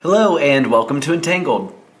Hello, and welcome to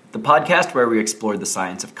Entangled, the podcast where we explore the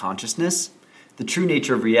science of consciousness, the true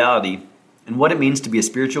nature of reality, and what it means to be a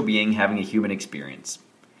spiritual being having a human experience.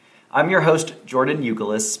 I'm your host, Jordan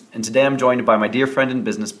Euclid, and today I'm joined by my dear friend and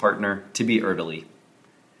business partner, Tiby Erdely.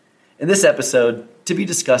 In this episode, Tiby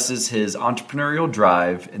discusses his entrepreneurial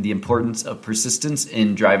drive and the importance of persistence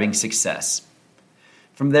in driving success.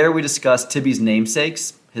 From there, we discuss Tiby's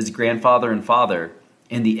namesakes, his grandfather and father,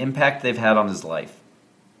 and the impact they've had on his life.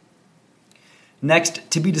 Next,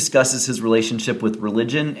 Tiby discusses his relationship with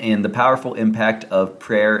religion and the powerful impact of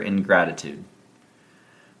prayer and gratitude.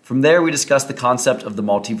 From there, we discuss the concept of the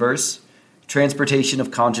multiverse, transportation of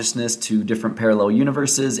consciousness to different parallel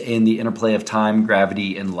universes, and the interplay of time,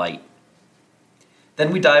 gravity, and light.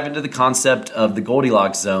 Then we dive into the concept of the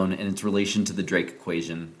Goldilocks zone and its relation to the Drake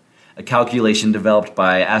equation, a calculation developed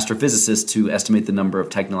by astrophysicists to estimate the number of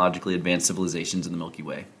technologically advanced civilizations in the Milky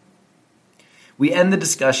Way. We end the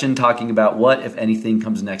discussion talking about what, if anything,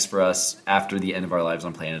 comes next for us after the end of our lives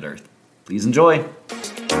on planet Earth. Please enjoy.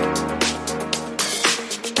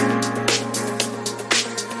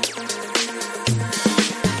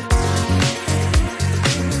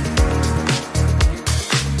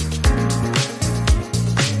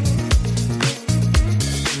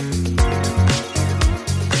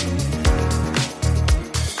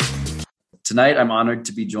 Tonight, I'm honored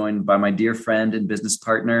to be joined by my dear friend and business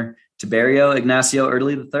partner, Tiberio Ignacio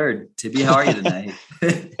Erdely III. Tiby, how are you tonight?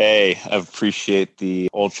 Hey, I appreciate the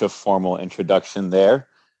ultra formal introduction there.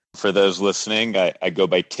 For those listening, I go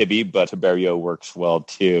by Tiby, but Tiberio works well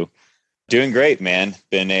too. Doing great, man.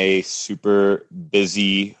 Been a super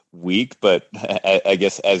busy week, but I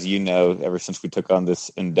guess as you know, ever since we took on this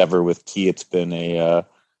endeavor with Key, it's been a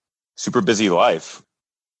super busy life.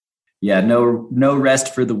 Yeah, no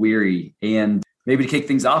rest for the weary. And maybe to kick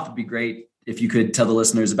things off, it'd be great if you could tell the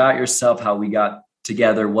listeners about yourself, how we got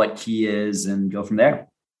together, what Key is, and go from there.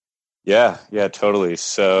 Yeah, totally.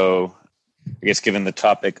 So I guess given the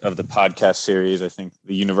topic of the podcast series, I think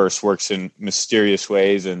the universe works in mysterious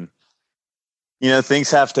ways, and things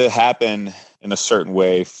have to happen in a certain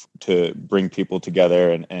way to bring people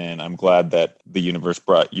together. And I'm glad that the universe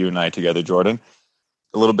brought you and I together, Jordan.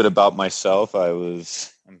 A little bit about myself. I'm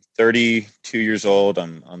 32 years old.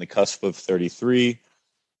 I'm on the cusp of 33.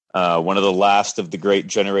 One of the last of the great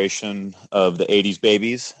generation of the 80s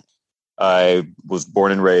babies. I was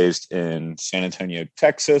born and raised in San Antonio,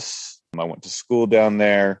 Texas. I went to school down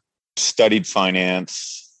there, studied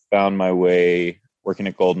finance, found my way working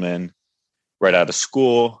at Goldman right out of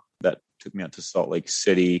school. That took me out to Salt Lake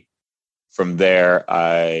City. From there,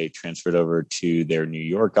 I transferred over to their New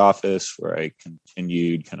York office where I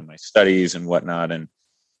continued kind of my studies and whatnot and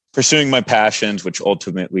pursuing my passions, which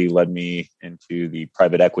ultimately led me into the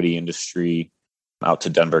private equity industry, out to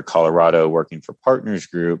Denver, Colorado, working for Partners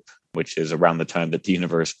Group, which is around the time that the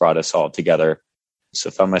universe brought us all together. So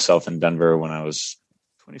I found myself in Denver when I was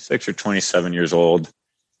 26 or 27 years old,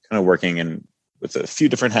 kind of working with a few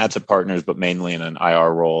different hats at Partners, but mainly in an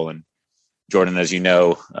IR role. And Jordan, as you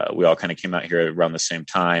know, we all kind of came out here around the same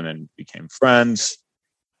time and became friends.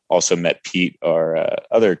 Also met Pete, our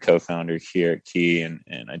other co-founder here at Key. And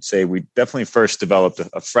I'd say we definitely first developed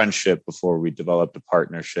a friendship before we developed a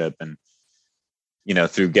partnership. And,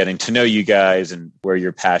 through getting to know you guys and where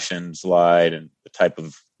your passions lied and the type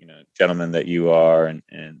of, gentleman that you are and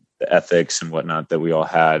the ethics and whatnot that we all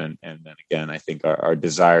had. And then again, I think our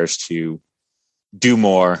desires to do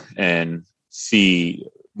more and see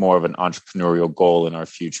more of an entrepreneurial goal in our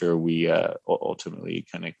future, we ultimately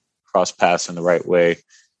kind of cross paths in the right way.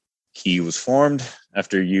 Key was formed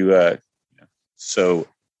after you so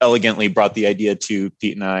elegantly brought the idea to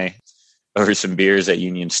Pete and I over some beers at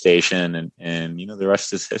Union Station, and the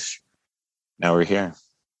rest is history. Now we're here.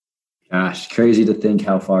 Gosh, crazy to think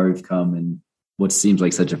how far we've come in what seems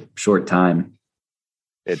like such a short time.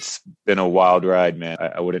 It's been a wild ride, man.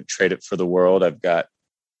 I wouldn't trade it for the world. I've got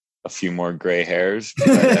a few more gray hairs.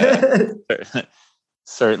 But,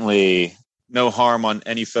 certainly no harm on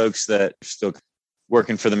any folks that are still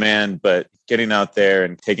working for the man, but getting out there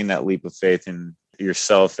and taking that leap of faith in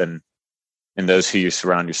yourself and those who you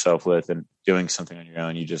surround yourself with and doing something on your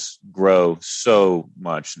own, you just grow so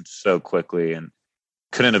much and so quickly, and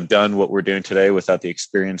couldn't have done what we're doing today without the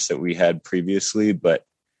experience that we had previously. But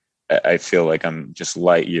I feel like I'm just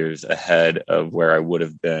light years ahead of where I would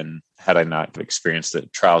have been had I not experienced the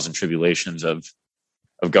trials and tribulations of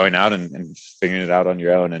going out and figuring it out on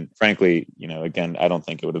your own. And frankly, again, I don't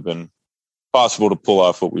think it would have been possible to pull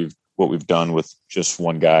off what we've done with just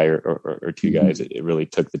one guy or two guys. It really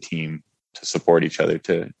took the team to support each other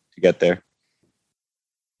to get there.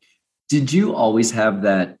 Did you always have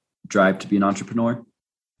that drive to be an entrepreneur?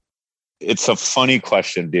 It's a funny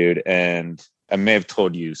question, dude. And I may have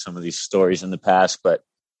told you some of these stories in the past, but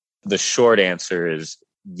the short answer is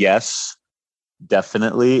yes,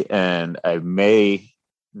 definitely. And I may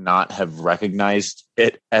not have recognized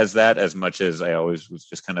it as that as much as I always was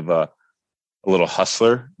just kind of a little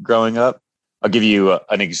hustler growing up. I'll give you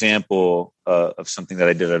an example of something that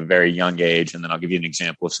I did at a very young age. And then I'll give you an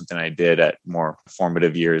example of something I did at more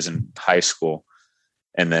formative years in high school.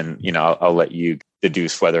 And then, I'll let you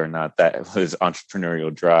deduce whether or not that was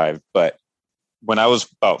entrepreneurial drive. But when I was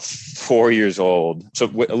about 4 years old, so a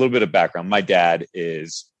little bit of background, my dad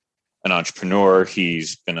is an entrepreneur.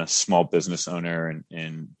 He's been a small business owner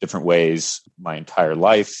in different ways my entire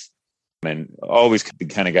life, and always the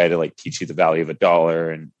kind of guy to like teach you the value of a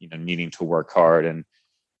dollar and, needing to work hard. And,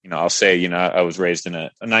 I'll say, I was raised in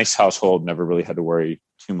a nice household, never really had to worry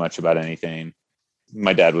too much about anything.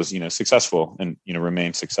 My dad was, successful and,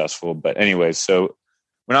 remained successful. But anyways, so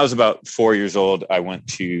when I was about 4 years old, I went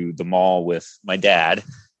to the mall with my dad,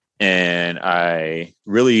 and I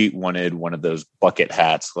really wanted one of those bucket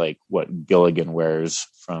hats, like what Gilligan wears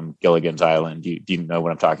from Gilligan's Island. Do you know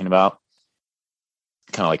what I'm talking about?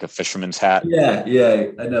 Kind of like a fisherman's hat. Yeah,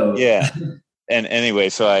 I know. Yeah. And anyway,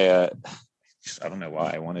 so I don't know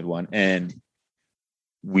why I wanted one. And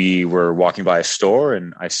we were walking by a store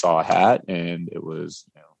and I saw a hat, and it was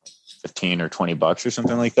 15 or $20 or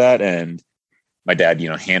something like that. And my dad,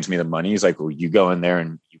 hands me the money. He's like, well, you go in there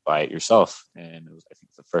and you buy it yourself. And it was, I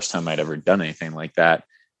think, the first time I'd ever done anything like that.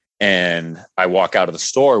 And I walk out of the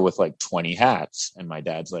store with like 20 hats. And my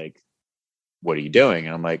dad's like, what are you doing?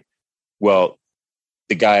 And I'm like, well,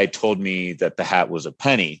 the guy told me that the hat was a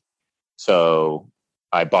penny. So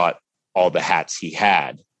I bought all the hats he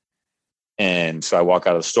had. And so I walk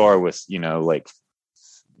out of the store with,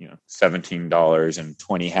 $17 and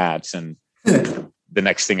 20 hats. And the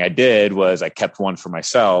next thing I did was I kept one for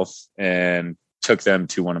myself and took them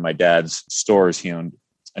to one of my dad's stores. He owned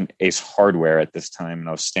an Ace Hardware at this time. And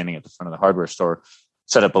I was standing at the front of the hardware store,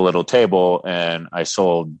 set up a little table, and I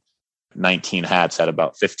sold 19 hats at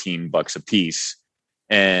about $15 a piece.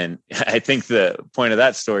 And I think the point of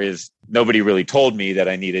that story is nobody really told me that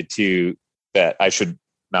that I should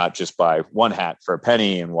not just buy one hat for a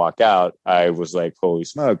penny and walk out. I was like, holy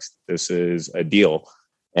smokes, this is a deal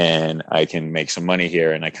and I can make some money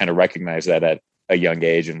here. And I kind of recognized that at a young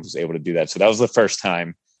age and was able to do that. So that was the first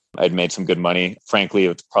time I'd made some good money. Frankly,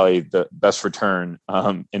 it's probably the best return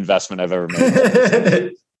investment I've ever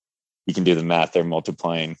made. You can do the math. They're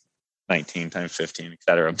multiplying 19 times 15, et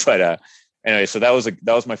cetera. But anyway, so that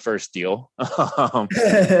was my first deal. And,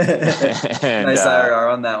 nice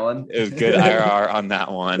IRR on that one. It was good IRR on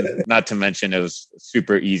that one. Not to mention it was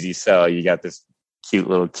super easy sell. You got this cute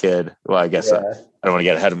little kid. Well, I guess I don't want to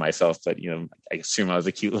get ahead of myself, but I assume I was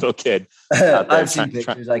a cute little kid. I've seen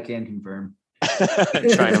pictures. I can confirm.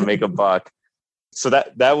 Trying to make a buck. So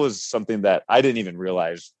that was something that I didn't even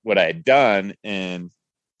realize what I had done. And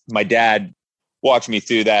my dad walked me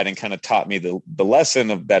through that and kind of taught me the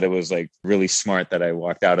lesson of that. It was like really smart that I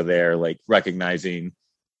walked out of there, like recognizing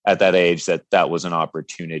at that age that was an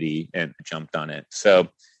opportunity and jumped on it. So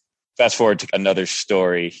fast forward to another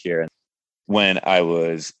story here. When I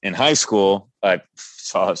was in high school, I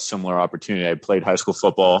saw a similar opportunity. I played high school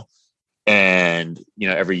football, and,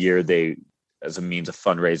 every year as a means of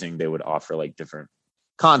fundraising, they would offer like different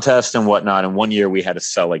contests and whatnot. And one year we had to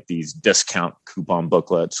sell like these discount coupon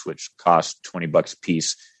booklets, which cost $20 a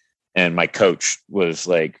piece. And my coach was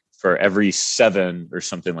like, for every 7 or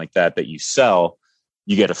something like that you sell,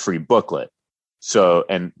 you get a free booklet. So,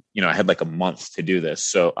 and, I had like a month to do this.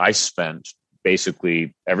 So I spent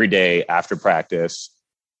basically every day after practice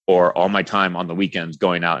or all my time on the weekends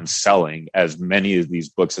going out and selling as many of these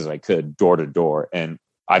books as I could door to door. And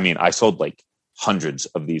I mean, I sold like hundreds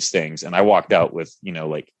of these things. And I walked out with,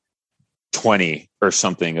 like 20 or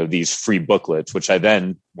something of these free booklets, which I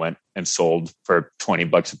then went and sold for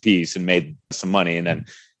 $20 a piece and made some money. And then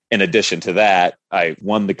in addition to that, I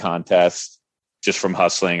won the contest just from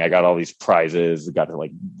hustling. I got all these prizes. I got to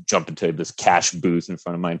like jump into this cash booth in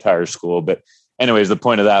front of my entire school. But anyways, the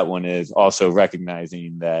point of that one is also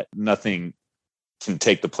recognizing that nothing can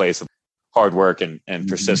take the place of hard work and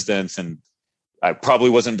persistence. And I probably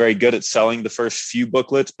wasn't very good at selling the first few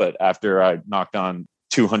booklets, but after I knocked on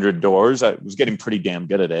 200 doors, I was getting pretty damn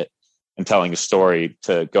good at it and telling a story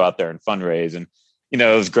to go out there and fundraise. And,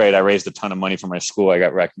 it was great. I raised a ton of money for my school. I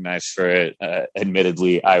got recognized for it.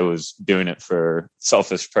 Admittedly, I was doing it for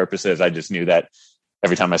selfish purposes. I just knew that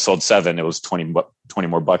every time I sold 7, it was 20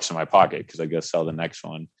 more bucks in my pocket because I go sell the next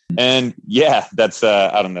one. And yeah, that's,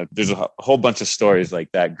 I don't know. There's a whole bunch of stories like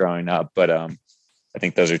that growing up, but I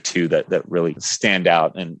think those are two that really stand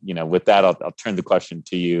out. And, with that, I'll turn the question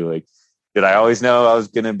to you. Like, did I always know I was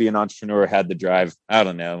going to be an entrepreneur, had the drive? I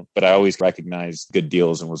don't know, but I always recognized good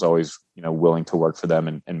deals and was always, willing to work for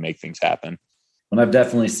them and make things happen. And I've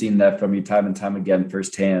definitely seen that from you time and time again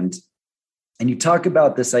firsthand. And you talk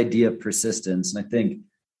about this idea of persistence. And I think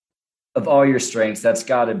of all your strengths, that's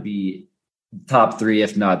got to be top three,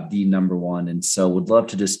 if not the number one. And so would love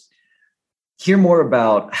to just hear more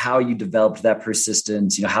about how you developed that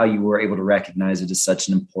persistence, how you were able to recognize it as such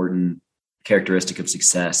an important characteristic of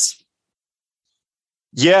success.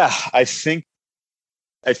 Yeah, I think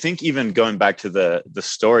even going back to the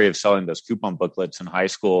story of selling those coupon booklets in high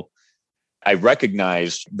school, I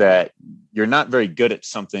recognized that you're not very good at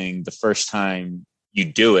something the first time you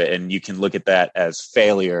do it. And you can look at that as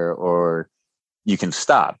failure, or you can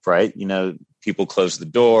stop, right? People close the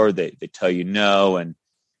door, they tell you no. And,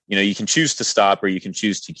 you can choose to stop or you can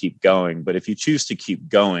choose to keep going. But if you choose to keep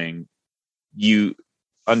going, you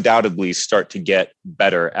undoubtedly start to get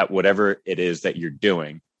better at whatever it is that you're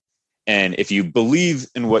doing. And if you believe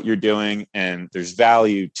in what you're doing and there's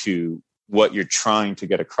value to what you're trying to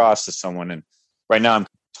get across to someone, and right now I'm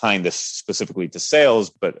tying this specifically to sales,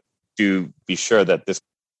 but do be sure that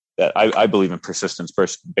I believe in persistence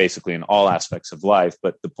first, basically in all aspects of life.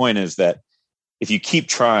 But the point is that if you keep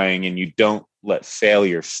trying and you don't let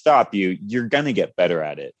failure stop you, you're going to get better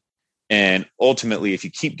at it. And ultimately, if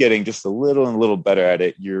you keep getting just a little and a little better at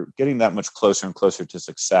it, you're getting that much closer and closer to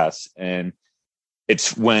success. And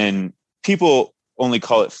it's when people only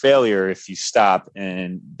call it failure if you stop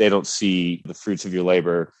and they don't see the fruits of your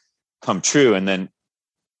labor come true. And then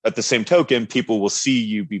at the same token, people will see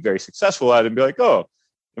you be very successful at it and be like, oh,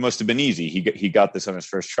 it must have been easy. He got this on his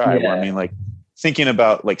first try. Yeah. Well, I mean, like thinking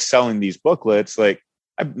about like selling these booklets, like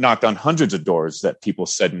I've knocked on hundreds of doors that people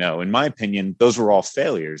said no. In my opinion, those were all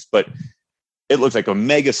failures, but it looked like a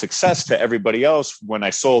mega success to everybody else when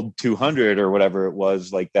I sold 200 or whatever it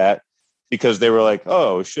was like that, because they were like,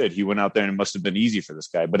 oh shit, he went out there and it must have been easy for this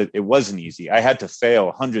guy. But it wasn't easy. I had to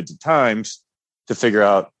fail hundreds of times to figure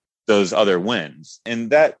out those other wins.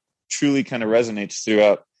 And that truly kind of resonates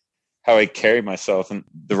throughout how I carry myself and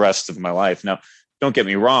the rest of my life. Now, don't get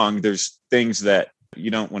me wrong. There's things that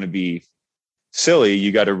you don't want to be silly.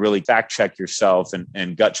 You got to really fact check yourself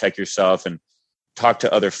and gut check yourself and talk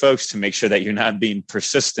to other folks to make sure that you're not being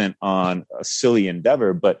persistent on a silly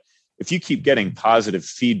endeavor. But if you keep getting positive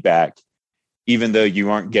feedback, even though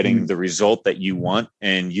you aren't getting the result that you want,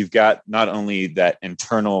 and you've got not only that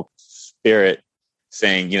internal spirit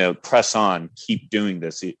saying, press on, keep doing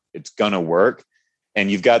this, it's going to work. And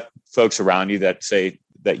you've got folks around you that say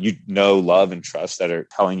that love and trust that are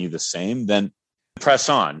telling you the same, then press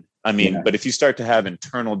on. I mean, But if you start to have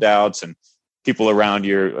internal doubts and people around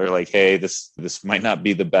you are like, hey, this might not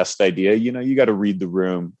be the best idea, you got to read the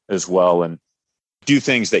room as well and do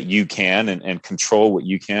things that you can and control what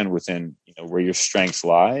you can within, where your strengths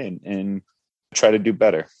lie and try to do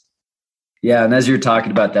better. Yeah. And as you're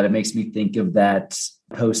talking about that, it makes me think of that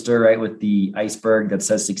poster, right, with the iceberg that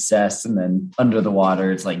says success, and then under the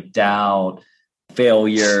water, it's like doubt,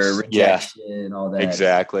 failure, rejection, all that.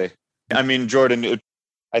 Exactly. I mean, Jordan,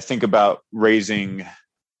 I think about raising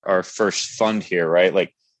our first fund here, right?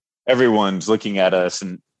 Like everyone's looking at us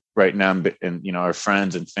and right now, and our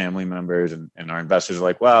friends and family members and our investors are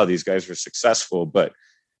like, wow, these guys are successful. But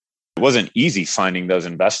it wasn't easy finding those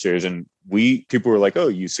investors. And people were like, oh,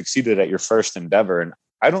 you succeeded at your first endeavor. And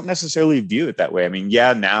I don't necessarily view it that way. I mean,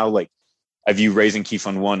 now like I view raising Key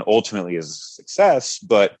Fund One ultimately as a success,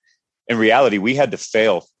 but in reality, we had to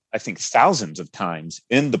fail, I think, thousands of times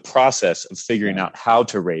in the process of figuring out how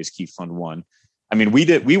to raise Key Fund One. I mean,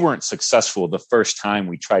 we weren't successful the first time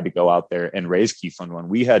we tried to go out there and raise Key Fund One.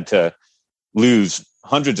 We had to lose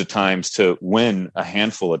hundreds of times to win a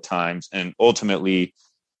handful of times. And ultimately,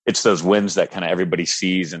 it's those wins that kind of everybody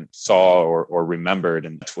sees and saw or remembered,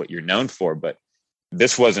 and that's what you're known for. But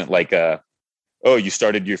this wasn't like you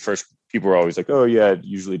started your first. People were always like, oh yeah, it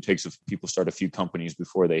usually takes people start a few companies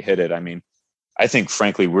before they hit it. I mean, I think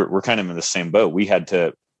frankly, we're kind of in the same boat. We had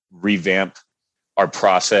to revamp our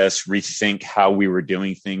process, rethink how we were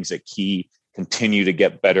doing things at Key, continue to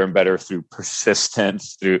get better and better through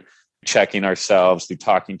persistence, through checking ourselves, through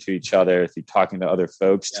talking to each other, through talking to other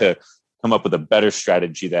folks to come up with a better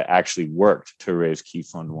strategy that actually worked to raise Key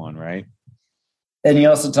Fund One, right? And you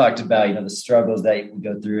also talked about, the struggles that we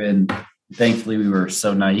go through. And thankfully, we were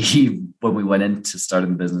so naive when we went into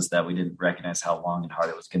starting the business that we didn't recognize how long and hard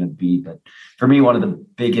it was going to be. But for me, one of the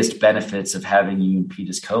biggest benefits of having you and Pete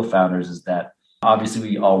as co-founders is that obviously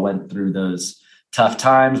we all went through those tough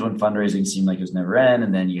times when fundraising seemed like it was never end.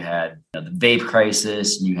 And then you had the vape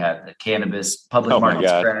crisis, and you had the cannabis public Oh my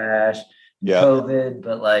markets God. crash, and Yeah. COVID.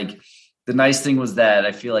 But like the nice thing was that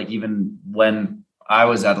I feel like even when I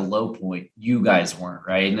was at a low point, you guys weren't,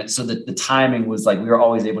 right? And so the timing was like we were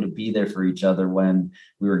always able to be there for each other when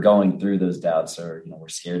we were going through those doubts or we're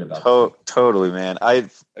scared about Totally, man. I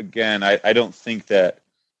don't think that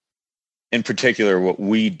in particular what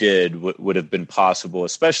we did would have been possible,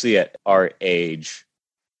 especially at our age,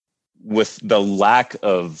 with the lack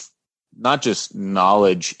of not just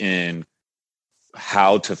knowledge in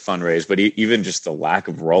how to fundraise, but even just the lack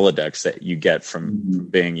of Rolodex that you get from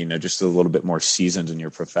being, just a little bit more seasoned in your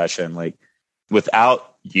profession. Like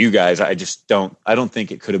without you guys, I don't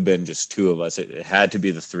think it could have been just two of us. It had to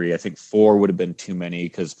be the three. I think four would have been too many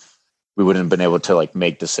because we wouldn't have been able to like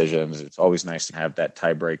make decisions. It's always nice to have that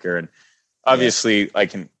tiebreaker. And obviously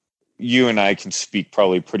you and I can speak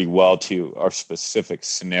probably pretty well to our specific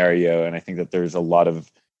scenario. And I think that there's a lot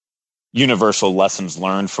of universal lessons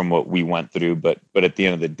learned from what we went through, but at the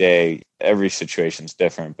end of the day, every situation's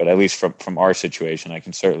different. But at least from our situation, I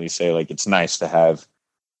can certainly say like it's nice to have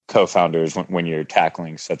co-founders when you're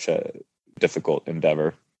tackling such a difficult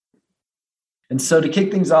endeavor. And so to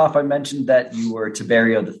kick things off, I mentioned that you were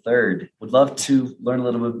Tiberio the third. Would love to learn a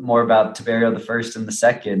little bit more about Tiberio the first and the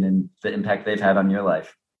second and the impact they've had on your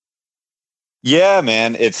life. Yeah,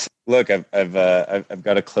 man. I've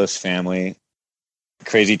got a close family.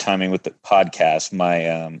 Crazy timing with the podcast.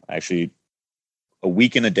 My actually a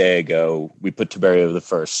week and a day ago, we put Tiberio the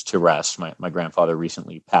first to rest. My grandfather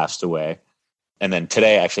recently passed away. And then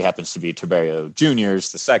today actually happens to be Tiberio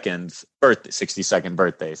Jr.'s the second's birthday, 62nd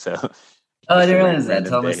birthday. So I didn't realize that.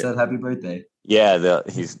 Tell him I said happy birthday. Yeah,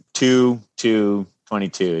 he's 22.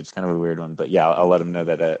 It's kind of a weird one, but yeah, I'll let him know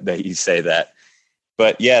that you say that.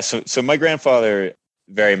 But yeah, so my grandfather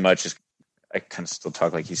very much is. I kind of still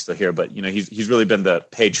talk like he's still here, but he's really been the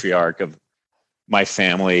patriarch of my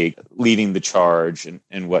family, leading the charge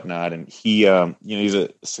and whatnot. And he, he's a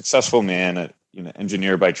successful man,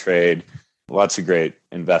 engineer by trade, lots of great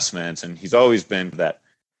investments, and he's always been that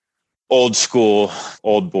old school,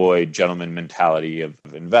 old boy gentleman mentality of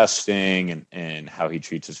investing and how he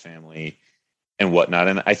treats his family and whatnot.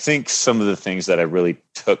 And I think some of the things that I really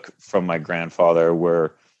took from my grandfather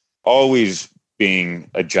were always being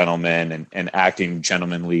a gentleman and acting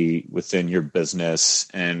gentlemanly within your business.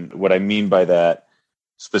 And what I mean by that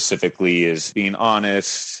specifically is being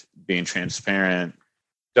honest, being transparent.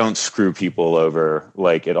 Don't screw people over.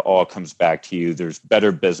 Like it all comes back to you. There's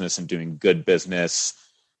better business in doing good business.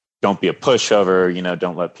 Don't be a pushover,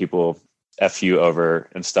 don't let people F you over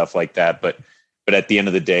and stuff like that. But at the end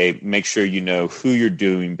of the day, make sure you know who you're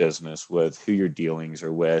doing business with, who your dealings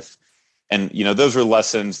are with. And, those were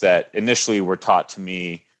lessons that initially were taught to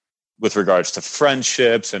me with regards to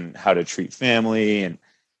friendships and how to treat family. And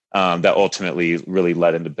that ultimately really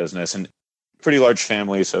led into business and pretty large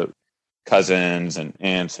family. So cousins and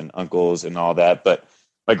aunts and uncles and all that. But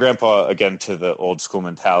my grandpa, again, to the old school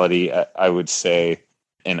mentality, I would say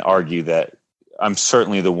and argue that I'm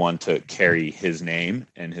certainly the one to carry his name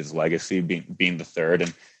and his legacy being the third.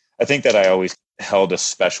 And I think that I always held a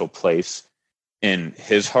special place in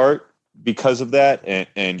his heart because of that.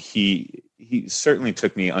 And he certainly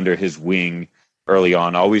took me under his wing early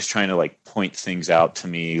on, always trying to like point things out to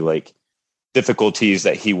me, like difficulties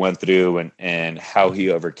that he went through and how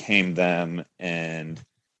he overcame them and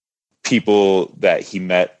people that he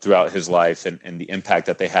met throughout his life and the impact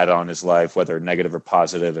that they had on his life, whether negative or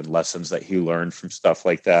positive, and lessons that he learned from stuff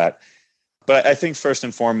like that. But I think first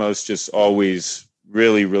and foremost, just always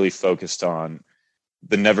really, really focused on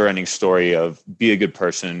the never-ending story of be a good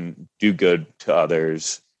person, do good to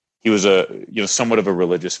others. He was somewhat of a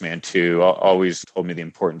religious man too. Always told me the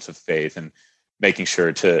importance of faith and making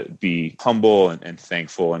sure to be humble and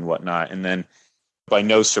thankful and whatnot. And then by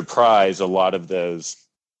no surprise, a lot of those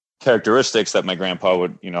characteristics that my grandpa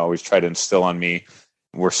would, always try to instill on me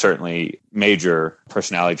were certainly major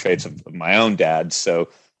personality traits of my own dad. So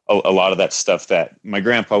a lot of that stuff that my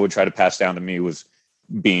grandpa would try to pass down to me was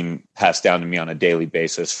being passed down to me on a daily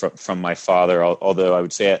basis from my father. Although I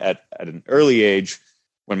would say at an early age,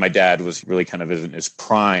 when my dad was really kind of in his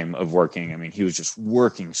prime of working, I mean, he was just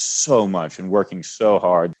working so much and working so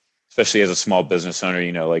hard, especially as a small business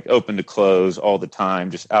owner, like open to close all the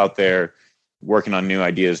time, just out there working on new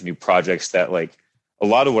ideas, new projects. That like a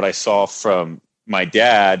lot of what I saw from my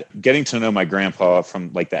dad, getting to know my grandpa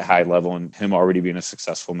from like that high level and him already being a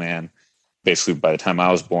successful man, basically by the time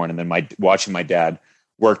I was born, and then watching my dad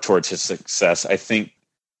work towards his success, I think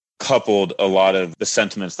coupled a lot of the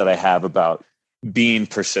sentiments that I have about being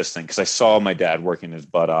persistent, because I saw my dad working his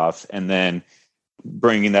butt off, and then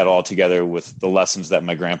bringing that all together with the lessons that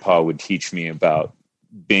my grandpa would teach me about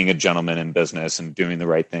being a gentleman in business and doing the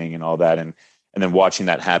right thing and all that. And then watching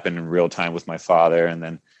that happen in real time with my father. And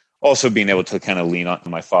then also being able to kind of lean on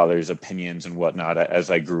my father's opinions and whatnot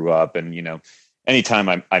as I grew up. And,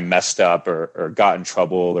 anytime I messed up or got in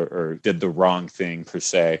trouble or did the wrong thing per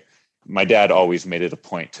se, my dad always made it a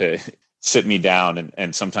point to sit me down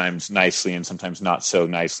and sometimes nicely and sometimes not so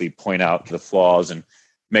nicely point out the flaws and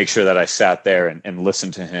make sure that I sat there and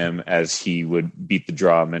listened to him as he would beat the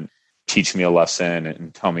drum and teach me a lesson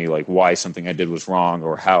and tell me like why something I did was wrong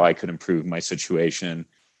or how I could improve my situation.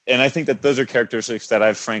 And I think that those are characteristics that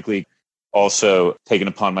I've frankly also taken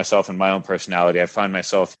upon myself in my own personality. I find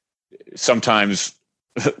myself sometimes,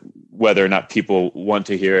 whether or not people want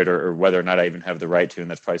to hear it or whether or not I even have the right to, and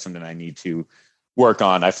that's probably something I need to work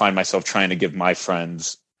on. I find myself trying to give my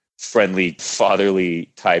friends friendly,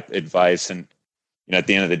 fatherly type advice. And, at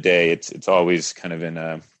the end of the day, it's always kind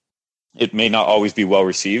of it may not always be well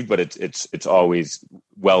received, but it's always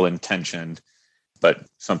well intentioned, but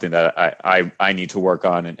something that I need to work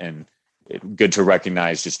on and good to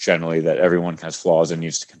recognize just generally that everyone has flaws and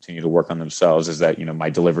needs to continue to work on themselves is that, my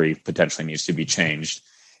delivery potentially needs to be changed.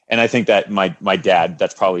 And I think that my dad,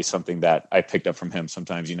 that's probably something that I picked up from him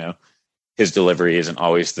sometimes, his delivery isn't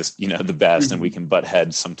always this, the best. Mm-hmm. And we can butt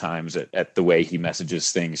heads sometimes at the way he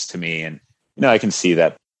messages things to me. And, I can see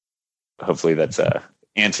that hopefully that's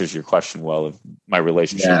answers your question well of my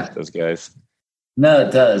relationship with those guys. No,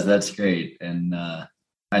 it does. That's great. And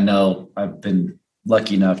I know I've been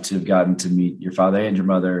lucky enough to have gotten to meet your father and your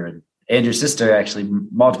mother and your sister actually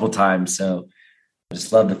multiple times. So I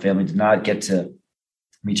just love the family. Did not get to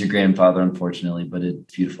meet your grandfather, unfortunately, but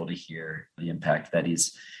it's beautiful to hear the impact that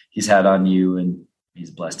he's had on you, and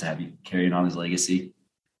he's blessed to have you carrying on his legacy.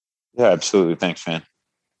 Yeah, absolutely. Thanks, man.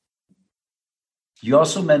 You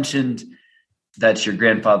also mentioned that your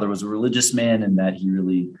grandfather was a religious man and that he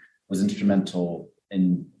really was instrumental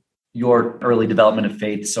in your early development of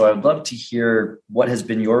faith. So I would love to hear what has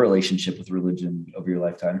been your relationship with religion over your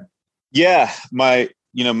lifetime. Yeah, my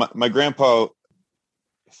grandpa,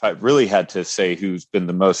 if I really had to say who's been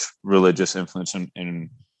the most religious influence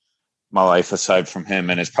in my life aside from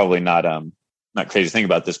him, and it's probably not crazy to think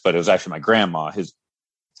about this, but it was actually my grandma, his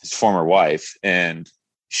former wife, and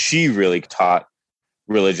she really taught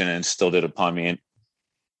religion and instilled it upon me. And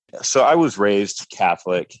so I was raised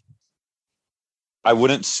Catholic. I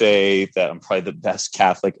wouldn't say that I'm probably the best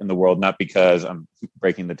Catholic in the world, not because I'm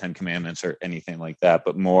breaking the 10 Commandments or anything like that,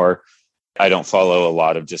 but more, I don't follow a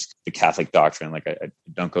lot of just the Catholic doctrine. Like I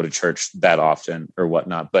don't go to church that often or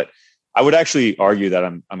whatnot, but I would actually argue that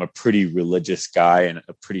I'm a pretty religious guy and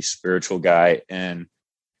a pretty spiritual guy. And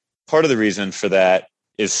part of the reason for that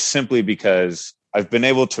is simply because I've been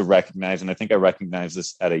able to recognize, and I think I recognized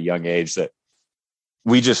this at a young age, that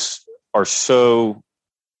we just are so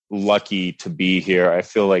lucky to be here. I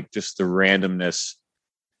feel like just the randomness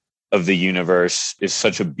of the universe is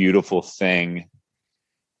such a beautiful thing.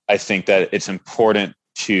 I think that it's important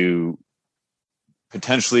to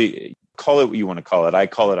potentially call it what you want to call it. I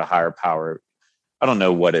call it a higher power. I don't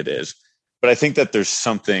know what it is, but I think that there's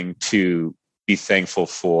something to be thankful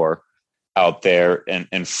for out there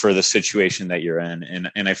and for the situation that you're in.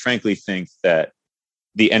 And I frankly think that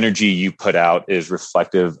the energy you put out is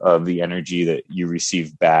reflective of the energy that you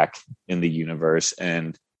receive back in the universe.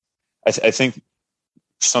 And I think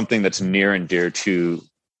something that's near and dear to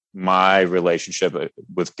my relationship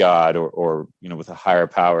with God or with a higher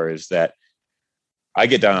power is that I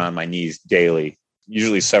get down on my knees daily,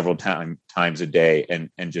 usually several times a day,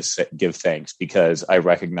 and just give thanks, because I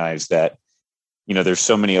recognize that, there's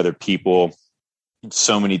so many other people in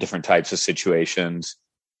so many different types of situations.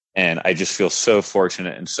 And I just feel so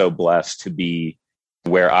fortunate and so blessed to be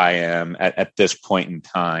where I am at this point in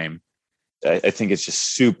time. I think it's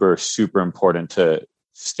just super, super important to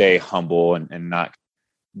stay humble and not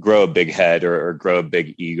grow a big head or grow a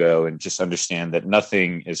big ego, and just understand that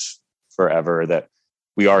nothing is forever, that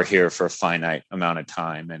we are here for a finite amount of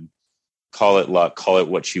time. And call it luck, call it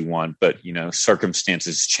what you want, but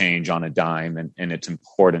circumstances change on a dime, and it's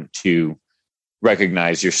important to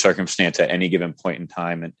recognize your circumstance at any given point in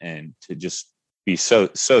time and to just be so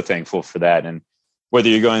thankful for that. And whether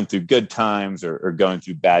you're going through good times or going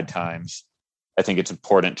through bad times, I think it's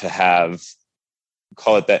important to have,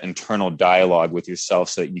 call it that internal dialogue with yourself,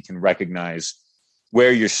 so that you can recognize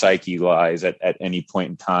where your psyche lies at any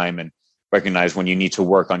point in time, and recognize when you need to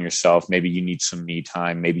work on yourself. Maybe you need some me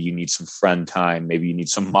time. Maybe you need some friend time. Maybe you need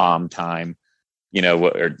some mom time,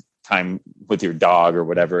 or time with your dog or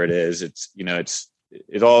whatever it is.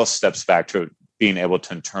 It all steps back to being able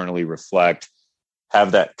to internally reflect,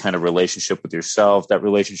 have that kind of relationship with yourself. That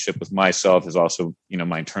relationship with myself is also,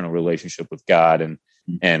 my internal relationship with God. And,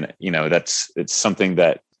 it's something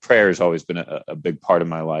that prayer has always been a big part of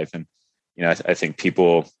my life. And, I think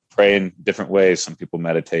people pray in different ways. Some people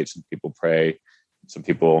meditate, some people pray, some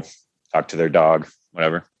people talk to their dog,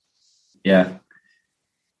 whatever. Yeah.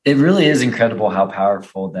 It really is incredible how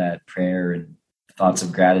powerful that prayer and thoughts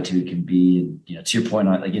of gratitude can be. And, to your point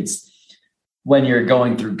on it's when you're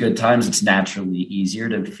going through good times, it's naturally easier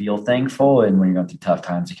to feel thankful. And when you're going through tough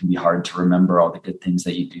times, it can be hard to remember all the good things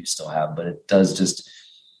that you do still have. But it does just,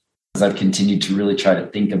 as I've continued to really try to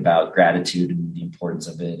think about gratitude and the importance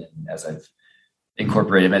of it, and as I've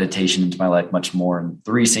incorporated meditation into my life much more in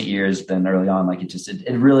the recent years than early on,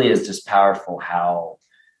 it really is just powerful how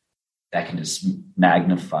that can just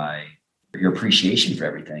magnify your appreciation for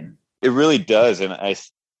everything. It really does. And I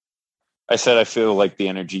said, I feel like the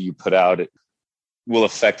energy you put out, it will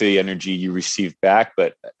affect the energy you receive back.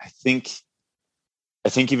 But I think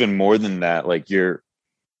even more than that, like your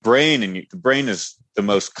brain the brain is the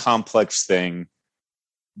most complex thing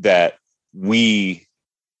that we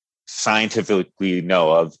scientifically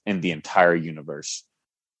know of in the entire universe.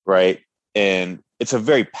 Right. And it's a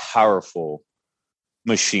very powerful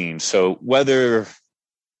machine. So whether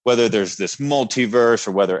there's this multiverse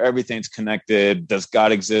or whether everything's connected, does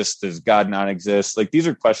God exist? Does God not exist? Like, these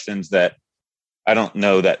are questions that I don't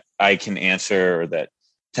know that I can answer, or that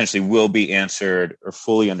potentially will be answered or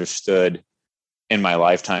fully understood in my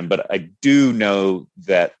lifetime. But I do know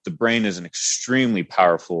that the brain is an extremely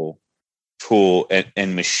powerful tool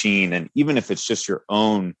and machine. And even if it's just your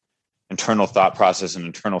own internal thought process and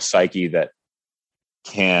internal psyche that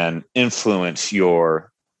can influence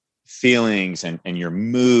your feelings and your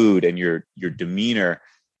mood and your demeanor,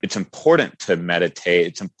 it's important to meditate.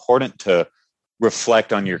 It's important to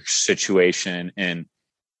reflect on your situation and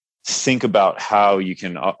think about how you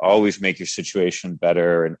can always make your situation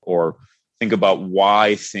better, or think about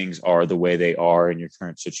why things are the way they are in your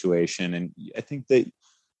current situation. And I think that,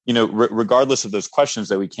 regardless of those questions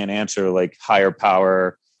that we can't answer, like higher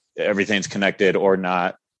power, everything's connected or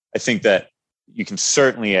not, I think that you can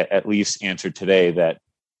certainly at least answer today that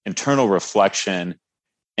internal reflection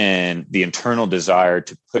and the internal desire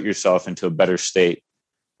to put yourself into a better state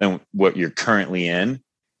than what you're currently in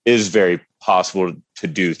is very possible to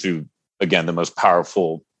do through, again, the most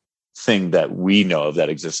powerful thing that we know of that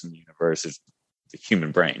exists in the universe is the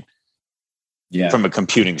human brain. Yeah. From a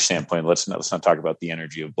computing standpoint, let's not talk about the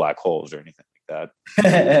energy of black holes or anything like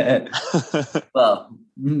that. Well,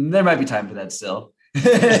 there might be time for that still.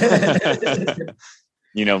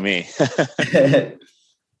 You know me.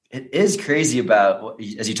 It is crazy about,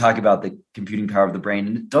 as you talk about the computing power of the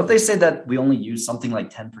brain, don't they say that we only use something like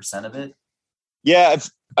 10% of it? Yeah,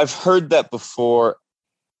 I've heard that before.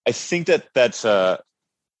 I think that's a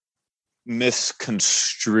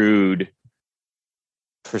misconstrued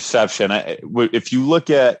perception. If you look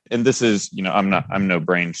at, and this is, I'm no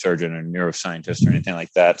brain surgeon or neuroscientist or anything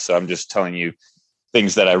like that, so I'm just telling you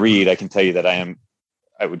things that I read. I can tell you that I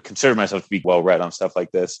would consider myself to be well read on stuff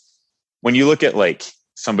like this. When you look at like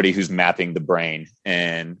somebody who's mapping the brain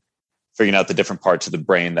and figuring out the different parts of the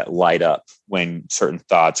brain that light up when certain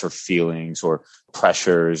thoughts or feelings or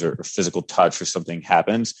pressures or physical touch or something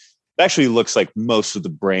happens, it actually looks like most of the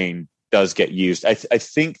brain does get used. I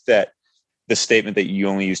think that the statement that you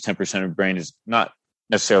only use 10% of the brain is not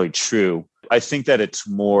necessarily true. I think that it's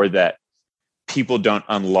more that people don't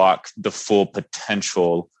unlock the full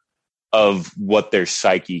potential of what their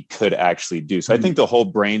psyche could actually do. So I think the whole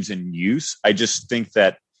brain's in use. I just think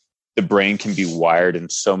that the brain can be wired in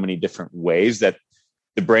so many different ways that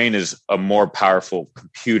the brain is a more powerful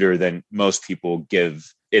computer than most people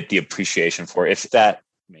give it the appreciation for, if that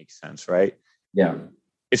makes sense, right? Yeah.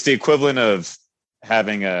 It's the equivalent of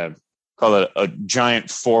having a giant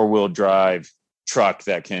 4-wheel drive truck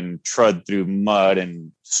that can trud through mud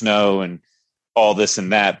and snow and all this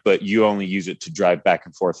and that, but you only use it to drive back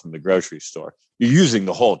and forth from the grocery store. You're using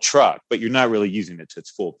the whole truck, but you're not really using it to its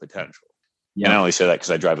full potential. Yeah. And I only say that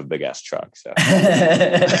because I drive a big ass truck. So.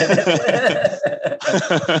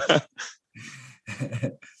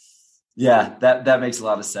 Yeah, that makes a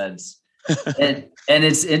lot of sense. And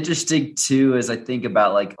it's interesting too, as I think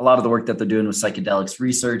about like a lot of the work that they're doing with psychedelics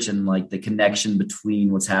research and like the connection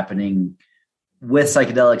between what's happening with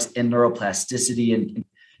psychedelics and neuroplasticity and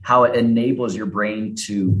how it enables your brain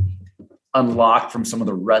to unlock from some of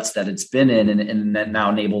the ruts that it's been in and that now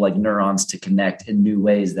enable like neurons to connect in new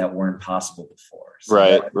ways that weren't possible before. So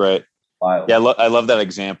right. Wild. Yeah, I love that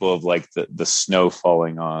example of like the snow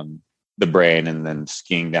falling on the brain and then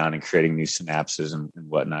skiing down and creating new synapses and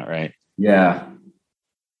whatnot, right? Yeah.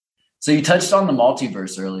 So you touched on the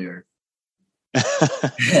multiverse earlier.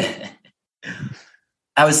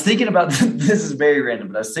 I was thinking about this is very random,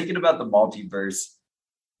 but I was thinking about the multiverse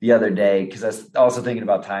the other day because I was also thinking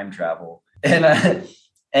about time travel, and I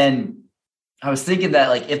was thinking that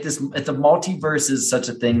like if the multiverse is such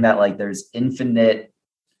a thing that like there's infinite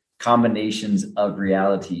combinations of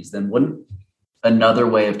realities, then wouldn't another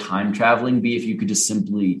way of time traveling be if you could just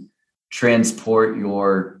simply transport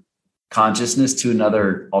your consciousness to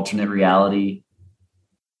another alternate reality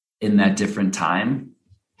in that different time?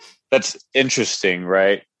 That's interesting,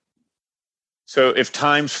 right? So if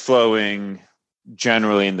time's flowing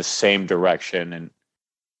generally in the same direction, and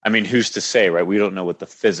I mean, who's to say, right? We don't know what the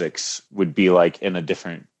physics would be like in a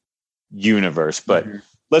different universe, but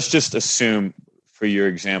let's just assume for your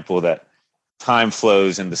example that time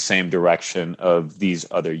flows in the same direction of these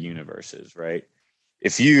other universes, right?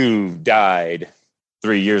 If you died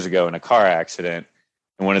 3 years ago in a car accident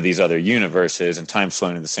in one of these other universes and time's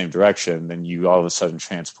flowing in the same direction, then you all of a sudden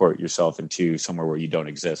transport yourself into somewhere where you don't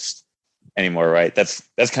exist anymore, right? That's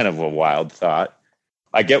kind of a wild thought.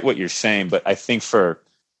 I get what you're saying, but I think for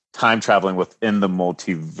time traveling within the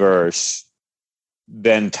multiverse,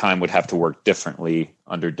 then time would have to work differently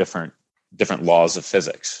under different laws of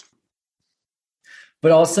physics.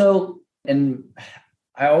 But also, and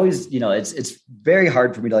I always, it's very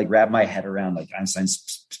hard for me to like wrap my head around like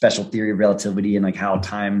Einstein's special theory of relativity and like how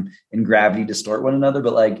time and gravity distort one another.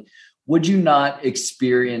 But like, would you not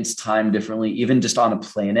experience time differently, even just on a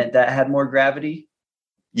planet that had more gravity?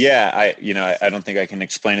 Yeah, I don't think I can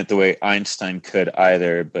explain it the way Einstein could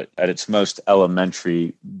either, but at its most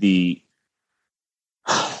elementary,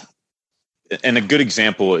 and a good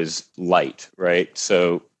example is light, right?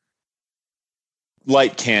 So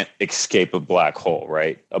light can't escape a black hole,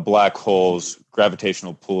 right? A black hole's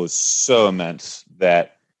gravitational pull is so immense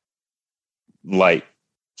that light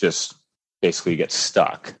just basically gets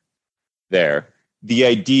stuck there. The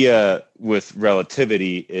idea with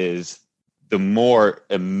relativity is the more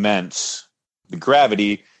immense the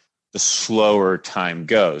gravity, the slower time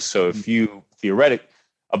goes. So if you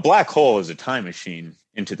a black hole is a time machine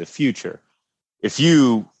into the future. If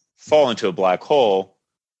you fall into a black hole,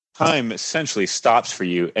 time essentially stops for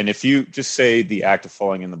you. And if you just say the act of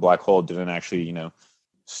falling in the black hole didn't actually,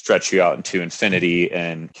 stretch you out into infinity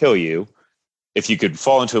and kill you, if you could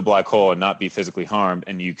fall into a black hole and not be physically harmed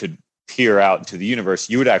and you could peer out into the universe,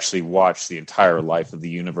 you would actually watch the entire life of the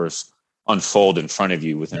universe unfold in front of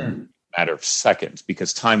you within a matter of seconds,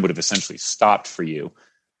 because time would have essentially stopped for you,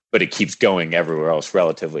 but it keeps going everywhere else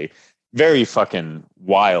relatively. Very fucking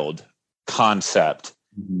wild concept.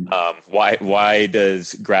 Why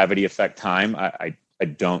does gravity affect time? I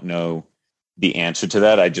don't know the answer to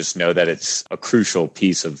that. I just know that it's a crucial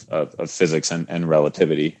piece of physics and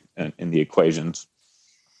relativity in the equations.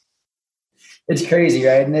 It's crazy,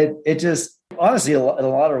 right? And it just honestly, in a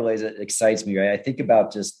lot of ways, it excites me, right? I think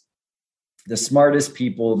about just the smartest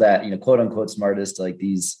people that, quote unquote smartest, like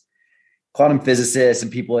these quantum physicists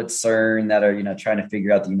and people at CERN that are, trying to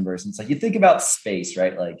figure out the universe. And it's like, you think about space,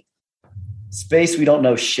 right? Like space, we don't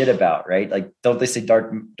know shit about, right? Like, don't they say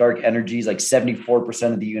dark energy is like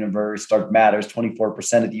 74% of the universe, dark matter is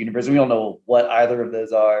 24% of the universe. And we don't know what either of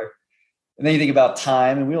those are. And then you think about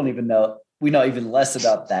time and we know even less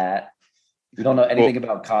about that. We don't know anything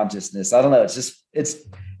about consciousness. I don't know. It's just,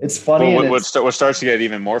 it's funny. Well, what starts to get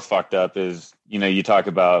even more fucked up is, you talk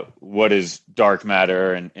about what is dark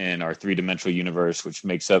matter in our three-dimensional universe, which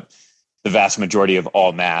makes up the vast majority of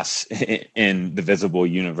all mass in the visible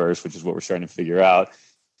universe, which is what we're starting to figure out.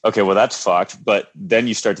 Okay, well, that's fucked. But then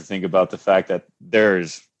you start to think about the fact that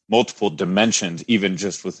there's multiple dimensions, even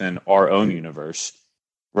just within our own universe,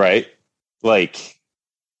 right? Like,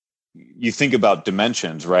 you think about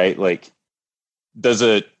dimensions, right? Like, does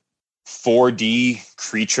a 4D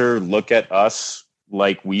creature look at us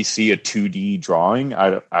like we see a 2D drawing?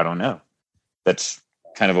 I don't know. That's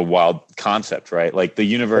kind of a wild concept, right? Like the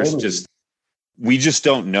universe we just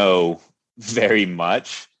don't know very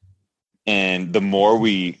much. And the more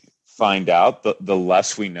we find out, the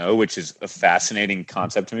less we know, which is a fascinating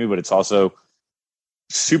concept to me, but it's also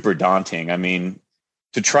super daunting. I mean,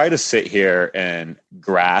 to try to sit here and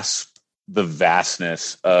grasp the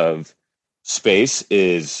vastness of space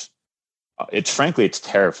it's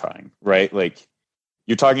terrifying, right? Like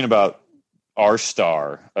you're talking about our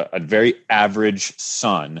star, a very average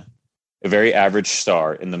sun, a very average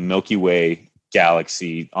star in the Milky Way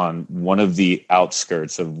galaxy on one of the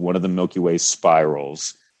outskirts of one of the Milky Way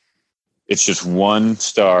spirals. It's just one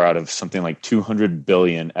star out of something like 200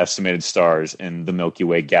 billion estimated stars in the Milky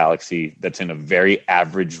Way galaxy that's in a very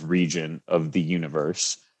average region of the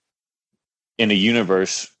universe. In a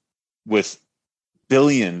universe with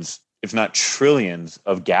billions, if not trillions,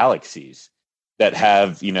 of galaxies that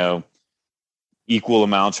have, equal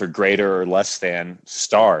amounts or greater or less than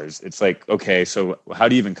stars. It's like, okay, so how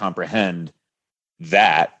do you even comprehend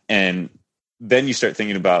that? And then you start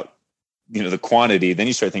thinking about, the quantity. Then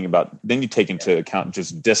you start thinking about, then you take into account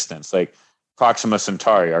just distance, like Proxima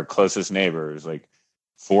Centauri, our closest neighbor, is like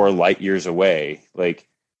 4 light years away. Like,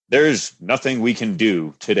 there's nothing we can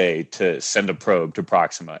do today to send a probe to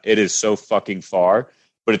Proxima. It is so fucking far,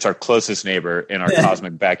 but it's our closest neighbor in our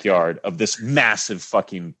cosmic backyard of this massive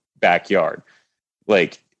fucking backyard.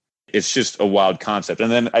 Like, it's just a wild concept.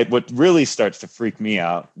 And then what really starts to freak me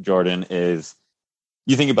out, Jordan, is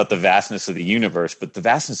you think about the vastness of the universe, but the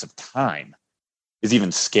vastness of time is even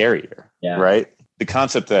scarier, right? The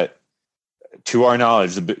concept that, to our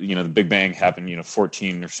knowledge, the Big Bang happened,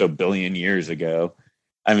 14 or so billion years ago.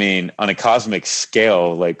 I mean, on a cosmic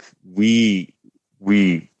scale, like we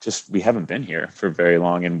haven't been here for very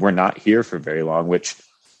long, and we're not here for very long, which,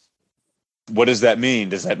 what does that mean?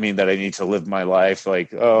 Does that mean that I need to live my life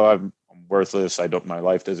like, oh, I'm worthless. My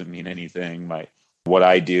life doesn't mean anything. What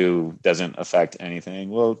I do doesn't affect anything.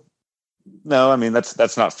 Well, no, I mean,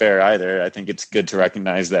 that's not fair either. I think it's good to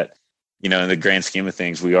recognize that, in the grand scheme of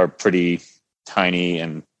things, we are pretty tiny,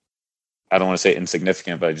 and I don't want to say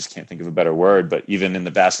insignificant, but I just can't think of a better word. But even in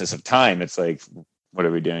the vastness of time, it's like, what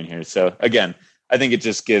are we doing here? So again, I think it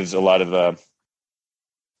just gives a lot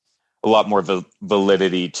more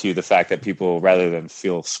validity to the fact that people, rather than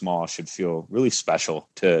feel small, should feel really special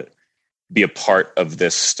to be a part of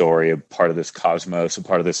this story, a part of this cosmos, a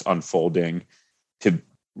part of this unfolding, to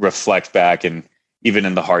reflect back, and even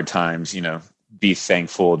in the hard times, be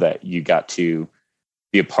thankful that you got to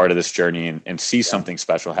be a part of this journey and see something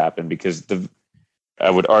special happen. Because I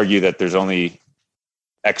would argue that there's only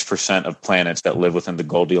X% of planets that live within the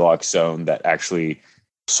Goldilocks zone that actually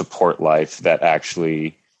support life, that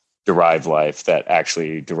actually derive life, that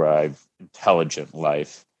actually derive intelligent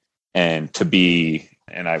life. And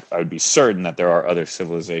I would be certain that there are other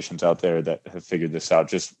civilizations out there that have figured this out,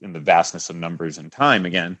 just in the vastness of numbers and time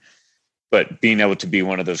again. But being able to be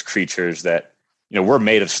one of those creatures that, we're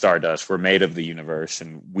made of stardust, we're made of the universe,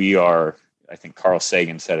 and we are, I think Carl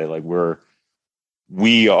Sagan said it, like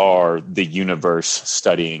we are the universe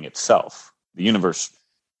studying itself. The universe,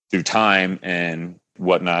 through time and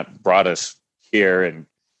whatnot, brought us here, and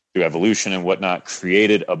through evolution and whatnot,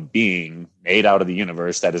 created a being made out of the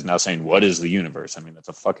universe that is now saying, what is the universe? I mean, that's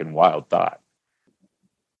a fucking wild thought.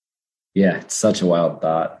 Yeah, it's such a wild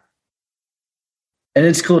thought. And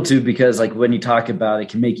it's cool too, because like when you talk about it,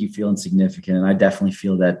 can make you feel insignificant. And I definitely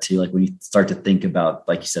feel that too. Like when you start to think about,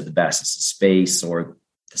 like you said, the vastness of space, or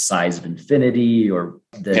the size of infinity, or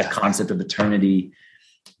the concept of eternity.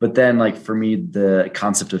 But then, like, for me, the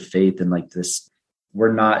concept of faith and like this,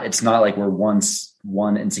 it's not like we're once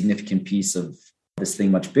one insignificant piece of this thing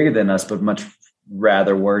much bigger than us, but much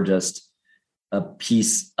rather we're just a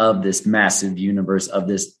piece of this massive universe, of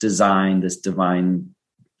this design, this divine,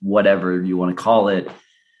 whatever you want to call it,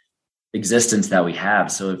 existence that we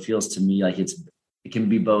have. So it feels to me like it can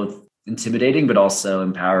be both intimidating, but also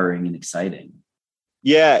empowering and exciting.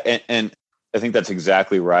 Yeah. And I think that's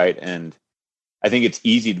exactly right. And I think it's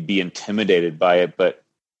easy to be intimidated by it, but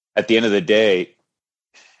at the end of the day,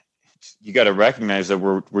 you got to recognize that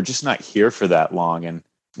we're just not here for that long. And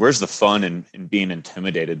where's the fun in being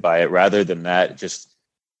intimidated by it? Rather than that, just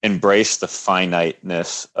embrace the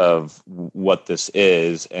finiteness of what this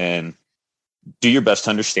is and do your best to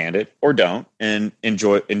understand it, or don't, and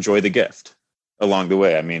enjoy the gift along the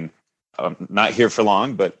way. I mean, I'm not here for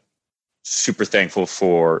long, but super thankful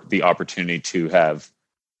for the opportunity to have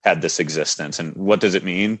had this existence. And what does it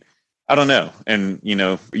mean? I don't know. And,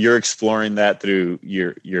 you're exploring that through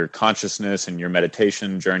your consciousness and your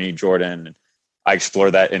meditation journey, Jordan. And I explore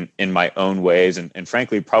that in my own ways, and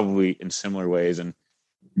frankly, probably in similar ways. And,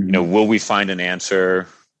 will we find an answer?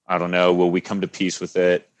 I don't know. Will we come to peace with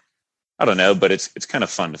it? I don't know, but it's kind of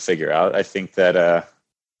fun to figure out. I think that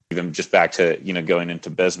even just back to, going into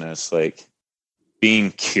business, like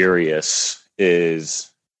being curious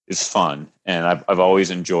is fun. And I've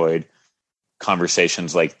always enjoyed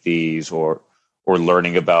conversations like these, or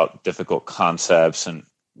learning about difficult concepts and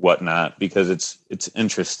whatnot, because it's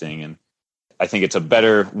interesting. And I think it's a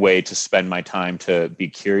better way to spend my time to be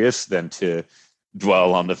curious than to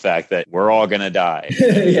dwell on the fact that we're all going to die.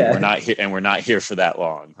 Yeah. We're not here for that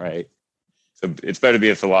long. Right. So it's better to be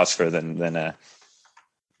a philosopher than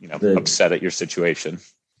upset at your situation.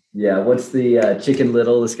 Yeah. What's the Chicken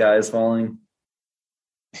Little, the sky is falling?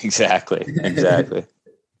 Exactly.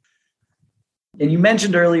 And you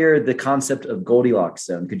mentioned earlier the concept of Goldilocks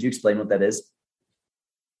zone. Could you explain what that is?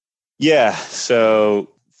 Yeah. So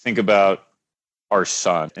think about our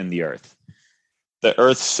sun and the earth. The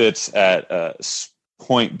earth sits at a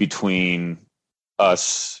point between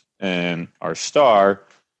us and our star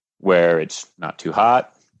where it's not too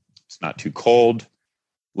hot, it's not too cold,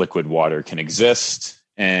 liquid water can exist,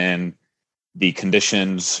 and the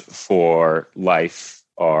conditions for life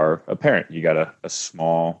are apparent. You got a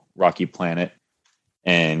small rocky planet,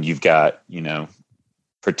 and you've got,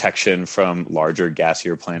 protection from larger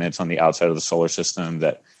gassier planets on the outside of the solar system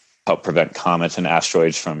that help prevent comets and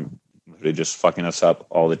asteroids from just fucking us up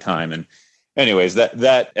all the time. And anyways,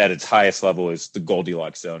 that at its highest level is the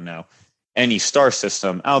Goldilocks zone. Now, any star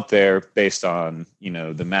system out there, based on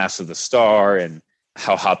the mass of the star and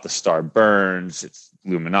how hot the star burns, its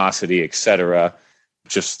luminosity, etc.,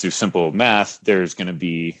 just through simple math, there's going to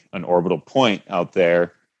be an orbital point out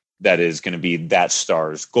there that is going to be that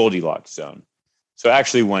star's Goldilocks zone. So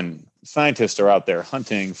actually, when scientists are out there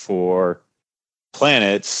hunting for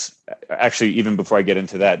planets, actually, even before I get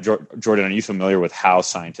into that, Jordan, are you familiar with how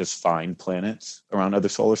scientists find planets around other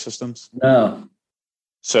solar systems? No.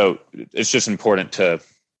 So it's just important to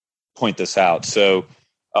point this out. So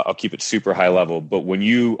I'll keep it super high level, but when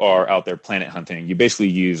you are out there planet hunting, you basically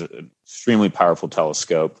use an extremely powerful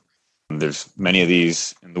telescope. There's many of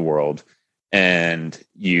these in the world, and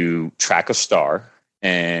you track a star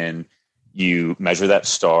and you measure that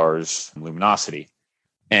star's luminosity.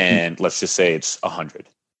 And let's just say it's 100.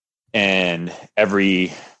 And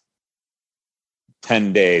every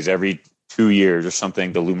 10 days, every 2 years or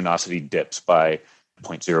something, the luminosity dips by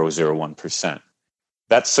 0.001%.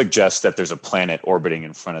 That suggests that there's a planet orbiting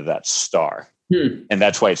in front of that star. And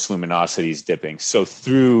that's why its luminosity is dipping. So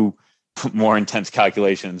through more intense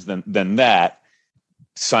calculations than that,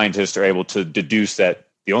 scientists are able to deduce that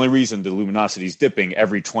the only reason the luminosity is dipping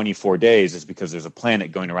every 24 days is because there's a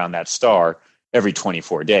planet going around that star every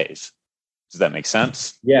 24 days. Does that make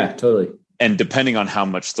sense? Yeah, totally. And depending on how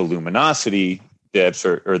much the luminosity dips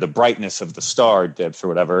or the brightness of the star dips or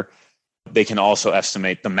whatever, they can also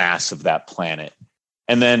estimate the mass of that planet.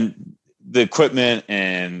 And then the equipment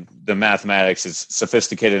and the mathematics is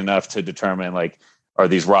sophisticated enough to determine, like, are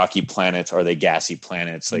these rocky planets? Are they gassy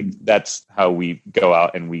planets? Like, that's how we go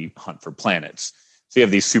out and we hunt for planets. So you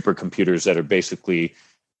have these supercomputers that are basically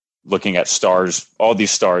looking at stars, all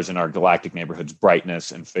these stars in our galactic neighborhood's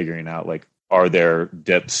brightness, and figuring out, like, are there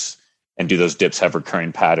dips, and do those dips have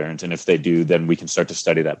recurring patterns? And if they do, then we can start to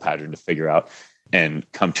study that pattern to figure out and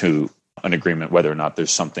come to an agreement whether or not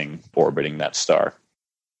there's something orbiting that star.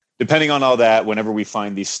 Depending on all that, whenever we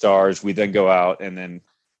find these stars, we then go out and then,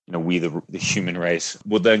 we, the human race,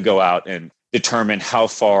 will then go out and determine how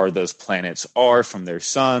far those planets are from their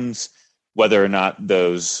suns, whether or not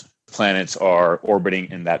those planets are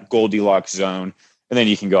orbiting in that Goldilocks zone. And then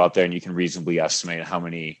you can go out there and you can reasonably estimate how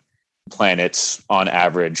many planets on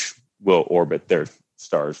average will orbit their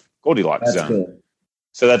star's Goldilocks zone. Cool.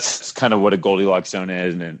 So that's kind of what a Goldilocks zone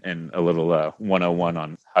is, and a little 101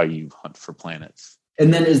 on how you hunt for planets.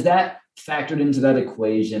 And then is that factored into that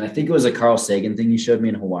equation? I think it was a Carl Sagan thing you showed me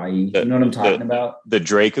in Hawaii. You know what I'm talking about? The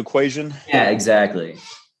Drake equation? Yeah, exactly.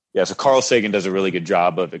 Yeah, so Carl Sagan does a really good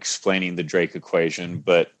job of explaining the Drake equation,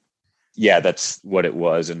 but yeah, that's what it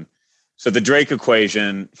was. And so the Drake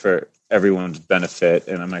equation, for everyone's benefit,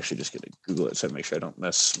 and I'm actually just going to Google it so I make sure I don't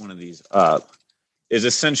mess one of these up, is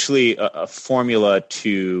essentially a formula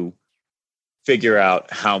to figure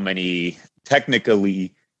out how many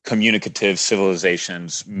technically communicative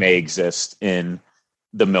civilizations may exist in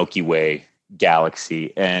the Milky Way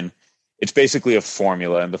galaxy. And it's basically a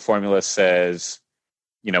formula, and the formula says,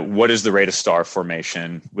 what is the rate of star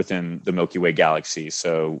formation within the Milky Way galaxy?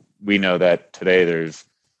 So we know that today there's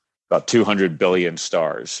about 200 billion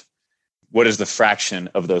stars. What is the fraction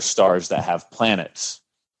of those stars that have planets?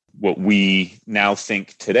 What we now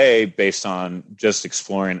think today, based on just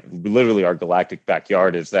exploring literally our galactic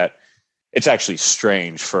backyard, is that it's actually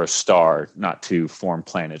strange for a star not to form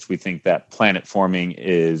planets. We think that planet forming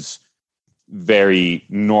is very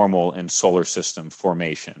normal in solar system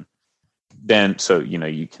formation. Then, so,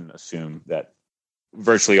 you can assume that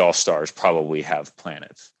virtually all stars probably have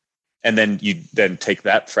planets. And then you then take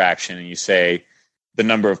that fraction and you say the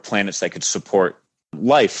number of planets that could support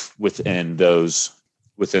life within those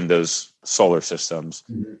solar systems.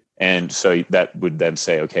 Mm-hmm. And so that would then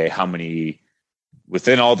say, okay, how many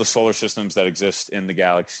within all the solar systems that exist in the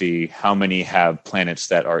galaxy, how many have planets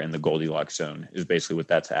that are in the Goldilocks zone, is basically what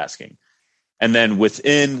that's asking. And then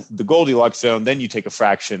within the Goldilocks zone, then you take a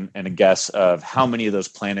fraction and a guess of how many of those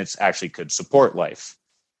planets actually could support life.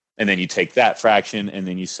 And then you take that fraction and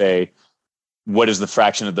then you say, what is the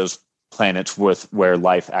fraction of those planets with where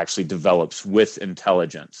life actually develops with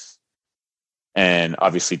intelligence? And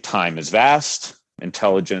obviously time is vast.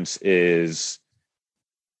 Intelligence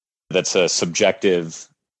that's a subjective,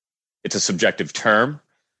 it's a subjective term.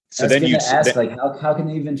 So then you ask, like, how can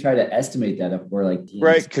they even try to estimate that if we're like teams?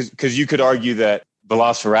 Right, because you could argue that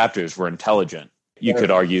velociraptors were intelligent. You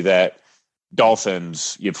could argue that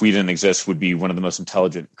dolphins, if we didn't exist, would be one of the most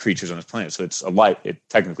intelligent creatures on this planet. So it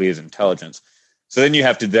technically is intelligence. So then you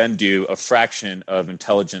have to then do a fraction of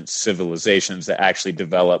intelligent civilizations that actually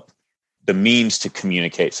develop the means to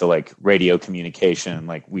communicate. So like radio communication,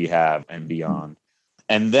 like we have and beyond.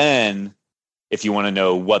 And then if you want to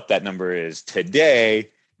know what that number is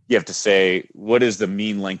today, you have to say, what is the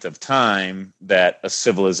mean length of time that a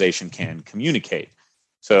civilization can communicate?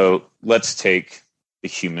 So let's take the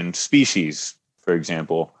human species, for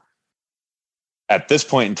example. At this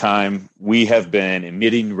point in time, we have been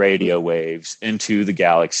emitting radio waves into the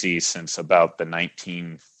galaxy since about the late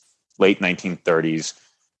 1930s,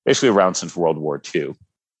 basically around since World War II.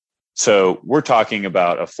 So we're talking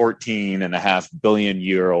about a 14.5 billion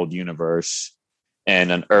year old universe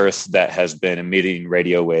and an Earth that has been emitting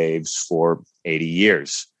radio waves for 80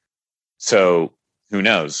 years. So who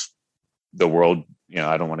knows? The world,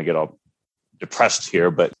 I don't want to get all depressed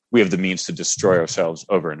here, but we have the means to destroy ourselves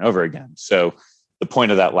over and over again. So the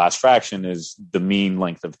point of that last fraction is the mean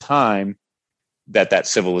length of time that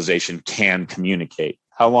civilization can communicate.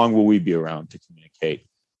 How long will we be around to communicate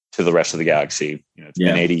to the rest of the galaxy? It's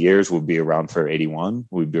been 80 years. We'll be around for 81.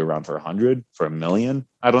 We'll be around for 100, for 1 million.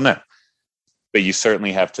 I don't know. But you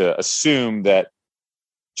certainly have to assume that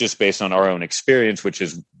just based on our own experience, which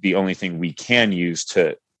is the only thing we can use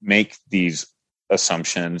to make these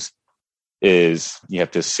assumptions, is you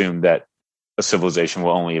have to assume that a civilization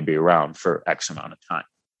will only be around for X amount of time.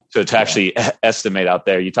 So to actually estimate out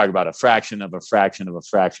there, you talk about a fraction of a fraction of a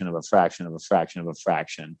fraction of a fraction of a fraction of a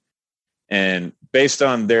fraction. And based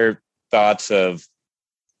on their thoughts of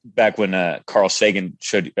back when Carl Sagan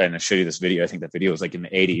showed you this video, I think that video was like in the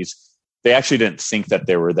 80s, they actually didn't think that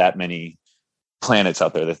there were that many planets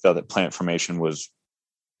out there. They thought that planet formation was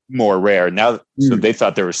more rare. So they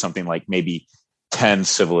thought there was something like maybe 10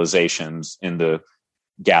 civilizations in the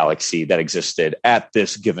galaxy that existed at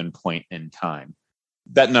this given point in time.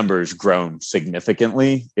 That number has grown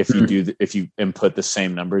significantly if you input the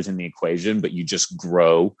same numbers in the equation, but you just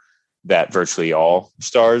grow that virtually all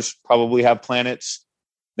stars probably have planets,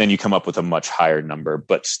 then you come up with a much higher number,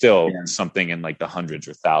 but still something in like the hundreds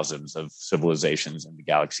or thousands of civilizations in the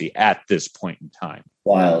galaxy at this point in time.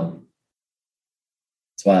 Wild.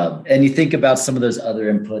 It's wild. And you think about some of those other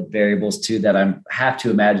input variables too that I have to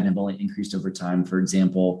imagine have only increased over time. For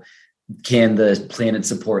example, can the planet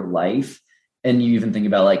support life? And you even think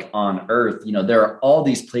about like on Earth, there are all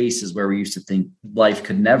these places where we used to think life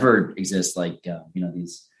could never exist, like,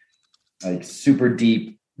 these like super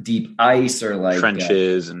deep ice or like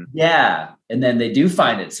trenches and then they do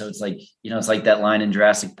find it. So it's like, it's like that line in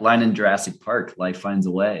Jurassic Park, life finds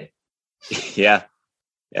a way. Yeah,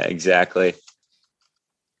 exactly.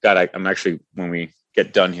 God, I'm actually, when we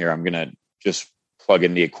get done here, I'm going to just plug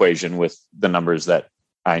in the equation with the numbers that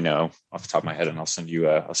I know off the top of my head, and I'll send you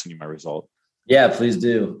my result. Yeah, please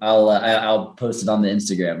do. I'll post it on the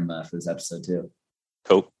Instagram for this episode too.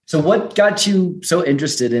 Cool. So what got you so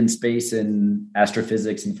interested in space and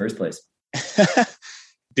astrophysics in the first place?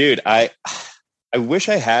 Dude, I wish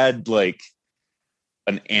I had like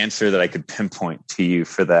an answer that I could pinpoint to you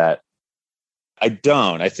for that. I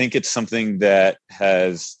don't. I think it's something that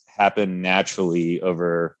has happened naturally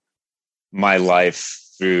over my life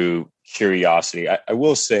through curiosity. I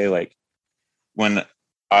will say, like, when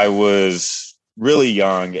I was really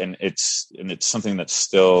young, and it's something that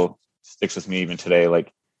still sticks with me even today,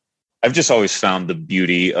 like, I've just always found the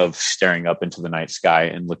beauty of staring up into the night sky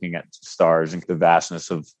and looking at stars and the vastness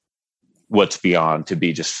of what's beyond to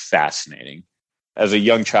be just fascinating. As a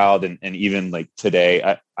young child, and even like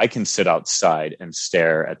today, I can sit outside and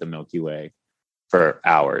stare at the Milky Way for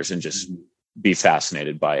hours and just be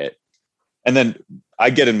fascinated by it. And then I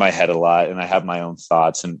get in my head a lot and I have my own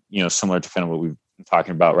thoughts, and, similar to kind of what we've been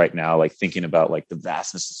talking about right now, like thinking about like the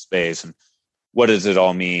vastness of space and what does it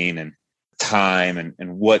all mean, and time,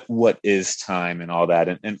 and what is time, and all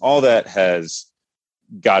that. And all that has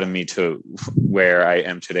gotten me to where I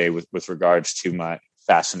am today with regards to my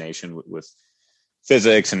fascination with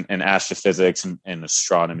physics and astrophysics and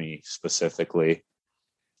astronomy specifically.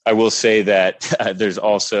 I will say that there's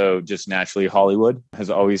also just naturally Hollywood I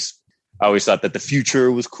always thought that the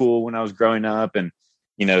future was cool when I was growing up, and,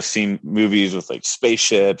 seeing movies with like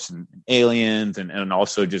spaceships and aliens, and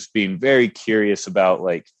also just being very curious about,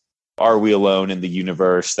 like, are we alone in the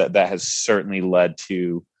universe? That has certainly led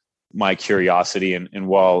to my curiosity. And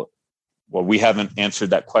while well, we haven't answered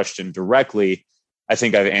that question directly. I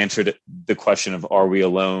think I've answered the question of, are we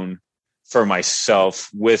alone, for myself,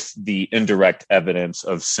 with the indirect evidence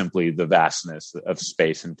of simply the vastness of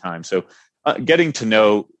space and time. So getting to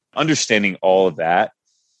know, understanding all of that,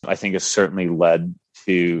 I think has certainly led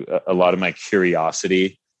to a lot of my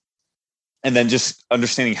curiosity. And then just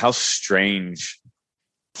understanding how strange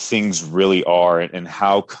things really are and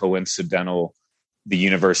how coincidental the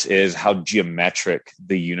universe is, how geometric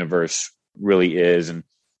the universe really is. And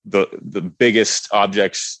the biggest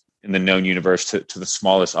objects in the known universe to the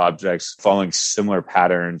smallest objects following similar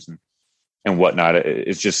patterns and whatnot.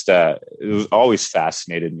 It's just, it was always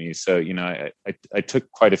fascinated me. So, you know, I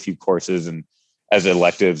took quite a few courses and as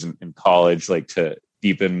electives in college, like to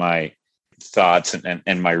deepen my thoughts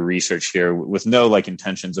and my research here with no like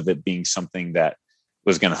intentions of it being something that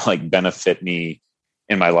was going to like benefit me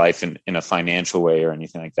in my life in a financial way or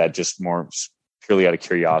anything like that. Just more purely out of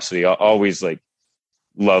curiosity. I always like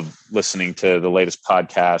love listening to the latest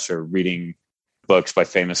podcasts or reading books by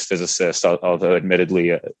famous physicists, although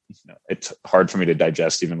admittedly, it's hard for me to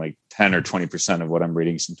digest even like 10 or 20% of what I'm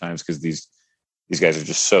reading sometimes, because these guys are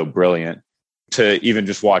just so brilliant. To even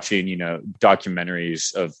just watching, you know,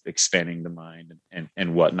 documentaries of expanding the mind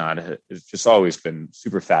and whatnot, it's just always been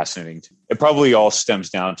super fascinating. It probably all stems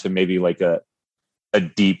down to maybe like a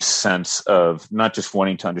deep sense of not just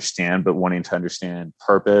wanting to understand, but wanting to understand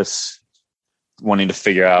purpose, wanting to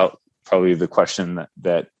figure out probably the question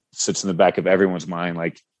that sits in the back of everyone's mind,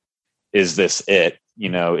 like, is this it? You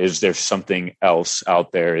know, is there something else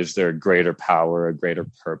out there? Is there a greater power, a greater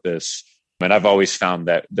purpose? And I've always found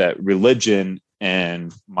that religion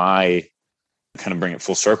and my kind of bring it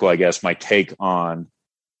full circle, I guess, my take on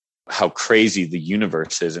how crazy the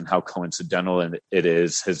universe is and how coincidental it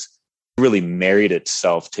is has really married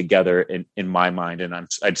itself together in my mind. And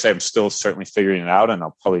I'd say I'm still certainly figuring it out, and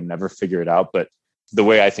I'll probably never figure it out. But the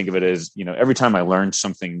way I think of it is, you know, every time I learn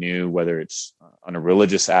something new, whether it's on a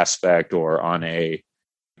religious aspect or on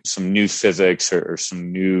some new physics or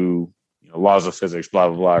some new laws of physics, blah,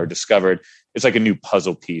 blah, blah, are discovered, it's like a new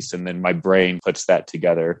puzzle piece. And then my brain puts that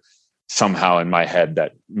together somehow in my head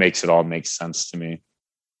that makes it all make sense to me.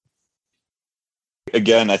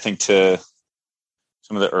 Again, I think to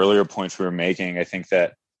some of the earlier points we were making, I think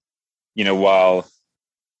that, you know, while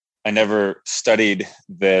I never studied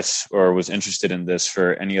this or was interested in this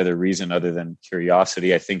for any other reason other than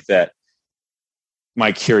curiosity, I think that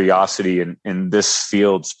my curiosity in this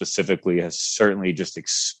field specifically has certainly just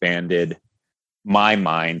expanded my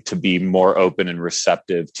mind to be more open and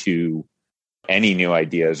receptive to any new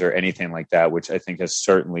ideas or anything like that, which I think has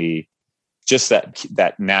certainly just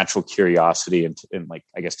that natural curiosity and like,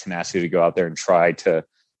 I guess, tenacity to go out there and try to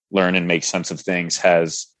learn and make sense of things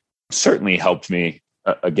has certainly helped me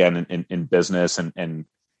again in business and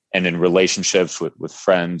in relationships with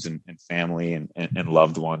friends and family and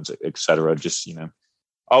loved ones, et cetera. Just, you know,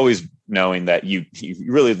 always knowing that you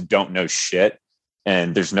really don't know shit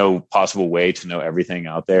and there's no possible way to know everything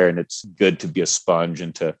out there. And it's good to be a sponge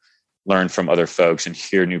and to learn from other folks and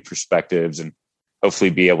hear new perspectives and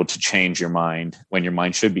hopefully be able to change your mind when your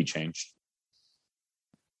mind should be changed.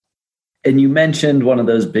 And you mentioned one of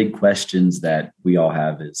those big questions that we all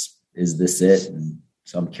have is this it? And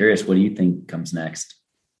so I'm curious, what do you think comes next?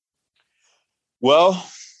 Well,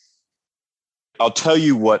 I'll tell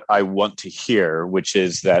you what I want to hear, which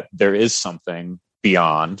is that there is something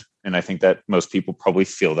beyond. And I think that most people probably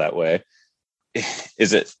feel that way.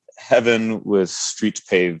 Is it heaven with streets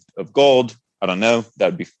paved of gold? I don't know. That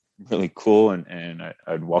would be really cool. And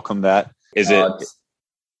I'd welcome that. Is dogs.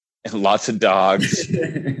 It lots of dogs?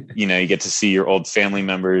 You know, you get to see your old family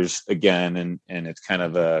members again. And it's kind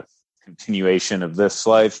of a continuation of this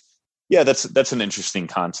life. Yeah, that's an interesting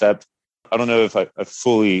concept. I don't know if I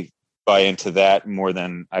fully buy into that more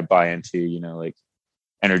than I buy into, you know, like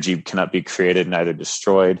energy cannot be created, neither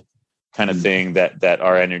destroyed kind of thing, that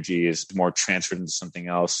our energy is more transferred into something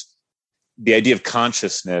else. The idea of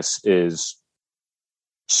consciousness is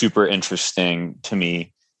super interesting to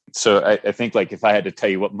me. So I think like if I had to tell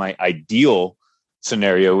you what my ideal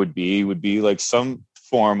scenario would be like some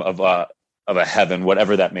form of a heaven,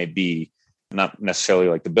 whatever that may be, not necessarily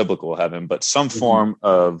like the biblical heaven, but some form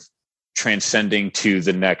of transcending to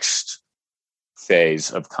the next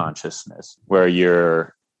phase of consciousness where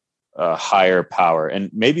you're a higher power. And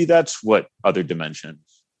maybe that's what other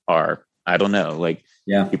dimensions are. I don't know. Like,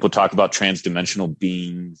 yeah, people talk about transdimensional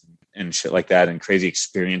beings and shit like that and crazy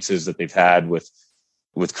experiences that they've had with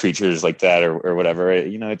creatures like that or whatever.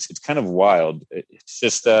 You know, it's kind of wild. It's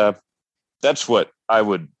just, that's what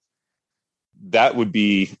that would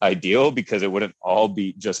be ideal, because it wouldn't all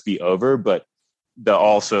be over, but the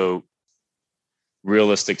also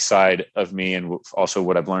realistic side of me, and also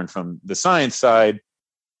what I've learned from the science side,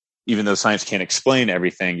 even though science can't explain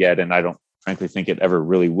everything yet, and I don't frankly think it ever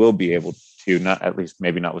really will be able to, not at least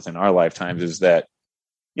maybe not within our lifetimes, is that,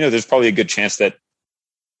 there's probably a good chance that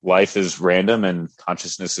life is random and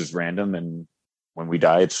consciousness is random. And when we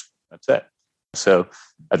die, that's it. So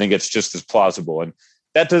I think it's just as plausible. And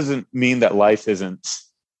that doesn't mean that life isn't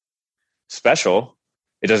special.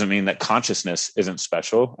 It doesn't mean that consciousness isn't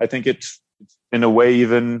special. I think it's in a way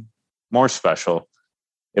even more special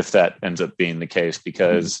if that ends up being the case,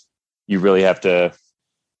 because you really have to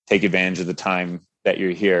take advantage of the time that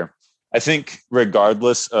you're here. I think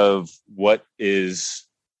regardless of what is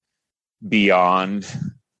beyond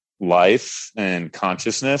life and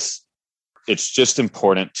consciousness, it's just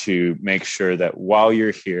important to make sure that while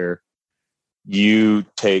you're here, you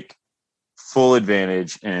take full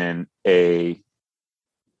advantage in a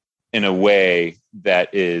way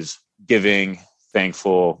that is giving,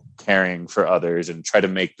 thankful, caring for others, and try to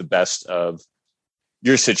make the best of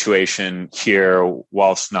your situation here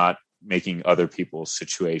whilst not making other people's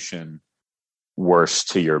situation worse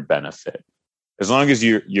to your benefit. As long as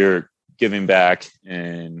you're giving back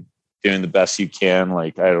and doing the best you can,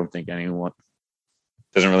 like, I don't think anyone,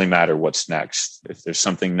 doesn't really matter what's next. If there's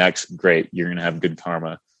something next, great, you're going to have good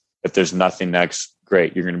karma. If there's nothing next,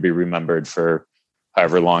 great, you're going to be remembered for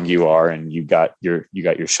however long you are, and you got your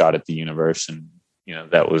shot at the universe. And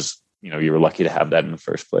that was, you were lucky to have that in the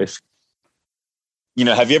first place.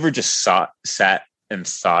 Have you ever just sat and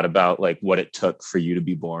thought about like what it took for you to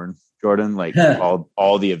be born, Jordan? Like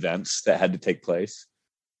all the events that had to take place?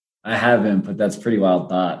 I haven't, but that's pretty wild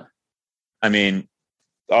thought. I mean,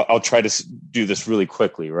 I'll try to do this really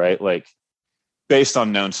quickly, right? Like, based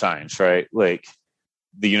on known science, right? Like,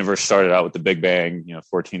 the universe started out with the Big Bang,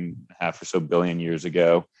 14 and a half or so billion years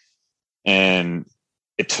ago. And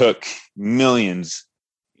it took millions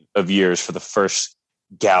of years for the first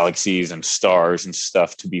galaxies and stars and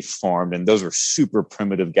stuff to be formed. And those were super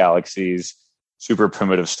primitive galaxies, super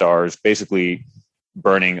primitive stars, basically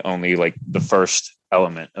burning only like the first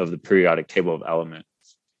element of the periodic table of elements.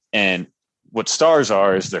 And what stars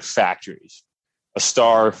are is they're factories. A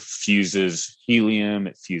star fuses helium,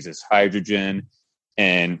 it fuses hydrogen,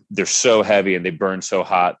 and they're so heavy and they burn so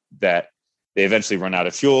hot that they eventually run out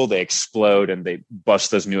of fuel, they explode, and they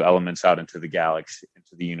bust those new elements out into the galaxy,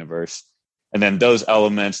 into the universe. And then those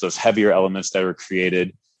elements, those heavier elements that were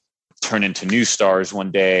created, turn into new stars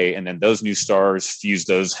one day. And then those new stars fuse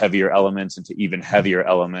those heavier elements into even heavier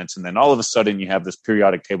elements. And then all of a sudden you have this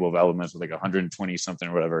periodic table of elements with like 120 something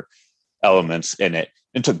or whatever elements in it.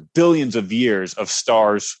 It took billions of years of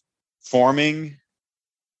stars forming,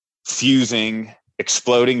 fusing,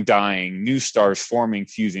 exploding, dying, new stars forming,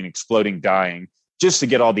 fusing, exploding, dying, just to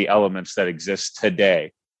get all the elements that exist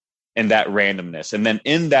today, and that randomness. And then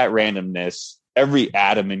in that randomness, every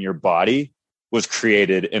atom in your body was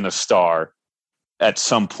created in a star at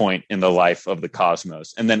some point in the life of the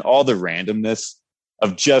cosmos. And then all the randomness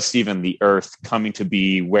of just even the Earth coming to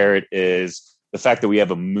be where it is, the fact that we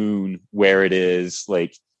have a moon where it is,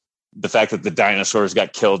 like the fact that the dinosaurs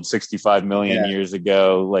got killed 65 million years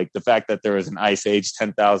ago, like the fact that there was an ice age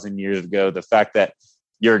 10,000 years ago, the fact that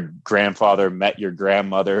your grandfather met your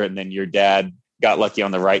grandmother and then your dad got lucky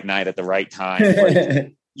on the right night at the right time.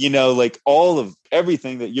 Like, like all of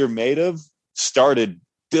everything that you're made of started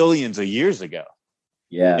billions of years ago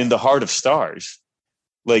in the heart of stars.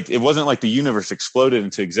 Like, it wasn't like the universe exploded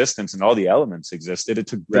into existence and all the elements existed. It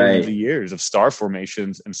took billions of years of star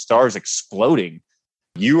formations and stars exploding.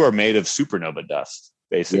 You are made of supernova dust,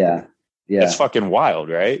 basically. Yeah. It's fucking wild,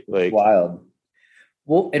 right? Like, wild.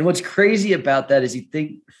 Well, and what's crazy about that is you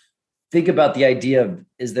think about the idea of,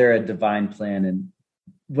 is there a divine plan? And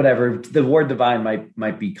whatever, the word divine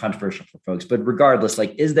might be controversial for folks, but regardless,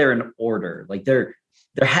 like, is there an order? Like there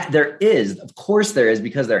is, of course there is,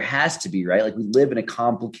 because there has to be, right? Like, we live in a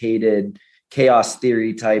complicated chaos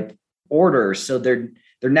theory type order. So there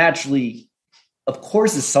naturally, of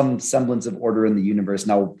course, is some semblance of order in the universe.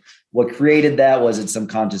 Now, what created that? Was it some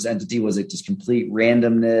conscious entity? Was it just complete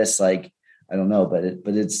randomness? Like, I don't know, but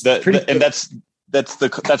it's and that's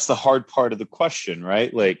the hard part of the question,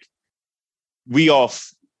 right? Like, we all,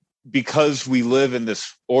 because we live in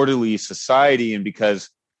this orderly society, and because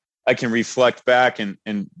I can reflect back and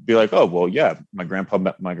be like, oh, well, yeah, my grandpa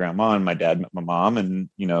met my grandma and my dad met my mom, and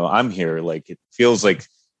I'm here. Like, it feels like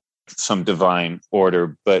some divine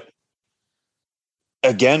order. But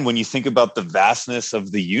again, when you think about the vastness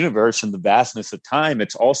of the universe and the vastness of time,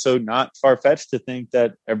 it's also not far-fetched to think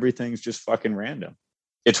that everything's just fucking random.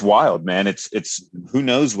 It's wild, man. It's who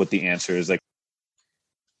knows what the answer is. Like,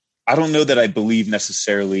 I don't know that I believe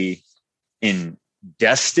necessarily in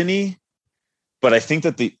destiny, but I think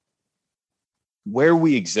that where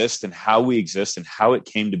we exist and how it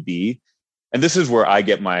came to be, and this is where I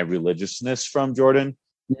get my religiousness from, Jordan.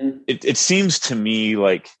 Mm-hmm. It seems to me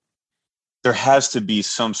like there has to be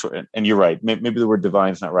some sort, and you're right, maybe the word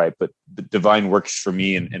divine is not right, but the divine works for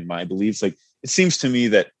me and my beliefs. Like, it seems to me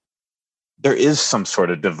that there is some sort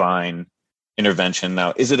of divine intervention.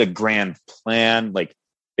 Now, is it a grand plan? Like,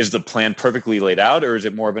 is the plan perfectly laid out, or is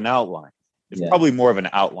it more of an outline? It's probably more of an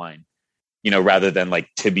outline, rather than like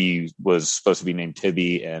Tiby was supposed to be named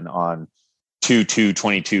Tiby, and on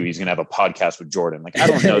 2/2/22 he's going to have a podcast with Jordan. Like, I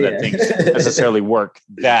don't know that things necessarily work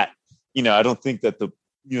that, I don't think that the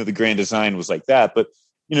grand design was like that, but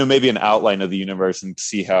maybe an outline of the universe and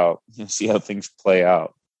see how things play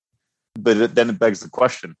out. But then it begs the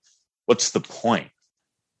question, what's the point?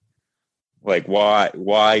 Like,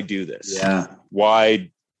 why do this? Yeah.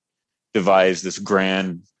 Why devise this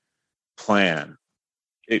grand plan?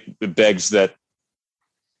 It begs that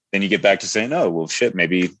then you get back to saying, oh, well, shit,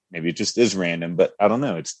 maybe it just is random, but I don't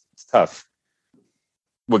know. It's tough.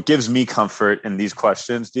 What gives me comfort in these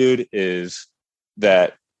questions, dude, is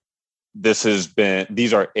that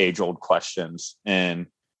these are age-old questions. And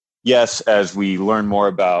yes, as we learn more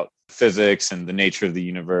about physics and the nature of the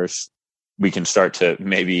universe, we can start to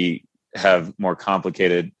maybe have more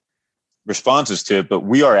complicated responses to it. But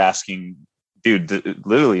we are asking, dude,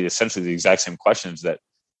 literally essentially the exact same questions that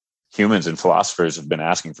humans and philosophers have been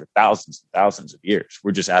asking for thousands and thousands of years.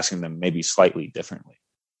 We're just asking them maybe slightly differently.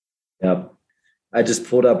 Yep. I just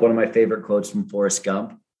pulled up one of my favorite quotes from Forrest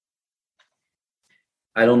Gump.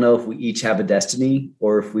 I don't know if we each have a destiny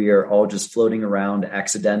or if we are all just floating around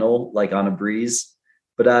accidental, like on a breeze.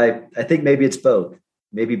 But I think maybe it's both.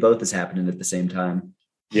 Maybe both is happening at the same time.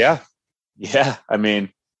 Yeah. Yeah. I mean,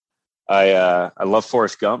 I love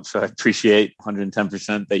Forrest Gump, so I appreciate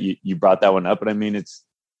 110% that you brought that one up. But I mean,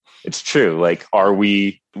 it's true. Like,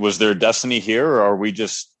 was there destiny here, or are we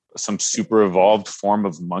just some super evolved form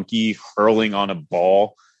of monkey hurling on a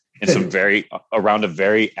ball in around a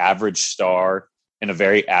very average star in a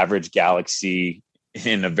very average galaxy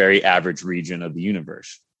in a very average region of the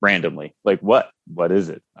universe randomly? Like, what is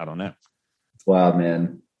it? I don't know. Wow,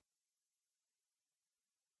 man.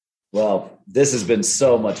 Well, this has been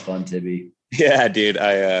so much fun, Tiby. Yeah, dude.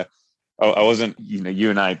 I wasn't, you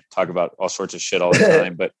and I talk about all sorts of shit all the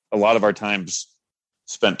time, but a lot of our time's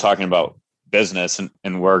spent talking about business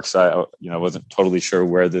and work. So I wasn't totally sure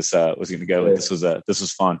where this was going to go. But this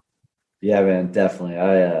was fun. Yeah, man, definitely.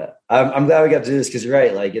 I'm glad we got to do this, because you're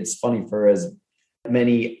right. Like, it's funny, for as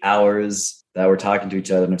many hours that we're talking to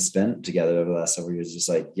each other and have spent together over the last several years, just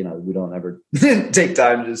like, we don't ever take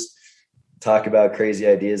time to just talk about crazy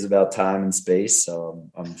ideas about time and space. So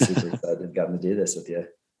I'm super excited to have gotten to do this with you.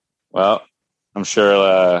 Well, I'm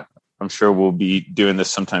sure we'll be doing this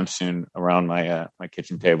sometime soon around my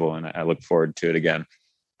kitchen table, and I look forward to it again.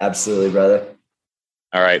 Absolutely, brother.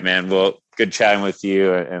 All right, man. Well, good chatting with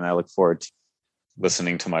you, and I look forward to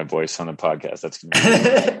listening to my voice on the podcast. That's gonna be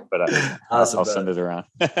fun. But awesome, I'll send it around.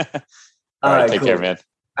 All right, take cool. care, man.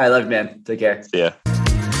 I love you, man. Take care. See ya.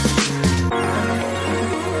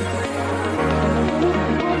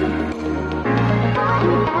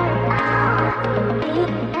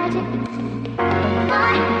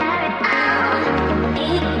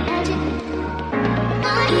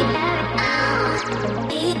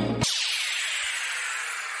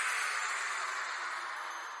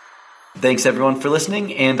 Thanks, everyone, for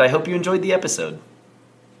listening, and I hope you enjoyed the episode.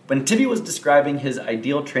 When Tiby was describing his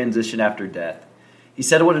ideal transition after death, he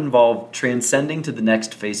said it would involve transcending to the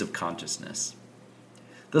next phase of consciousness.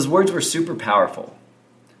 Those words were super powerful.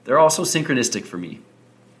 They're also synchronistic for me.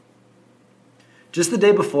 Just the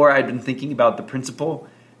day before, I'd been thinking about the principle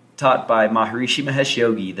taught by Maharishi Mahesh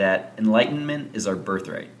Yogi that enlightenment is our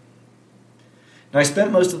birthright. Now, I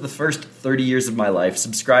spent most of the first 30 years of my life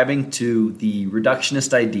subscribing to the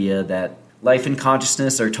reductionist idea that life and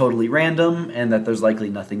consciousness are totally random and that there's likely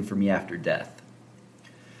nothing for me after death.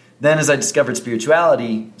 Then, as I discovered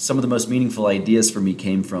spirituality, some of the most meaningful ideas for me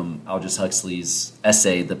came from Aldous Huxley's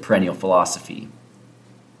essay, The Perennial Philosophy.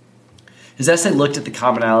 His essay looked at the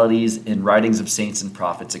commonalities in writings of saints and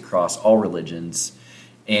prophets across all religions,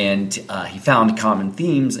 and he found common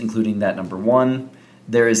themes, including that, number one,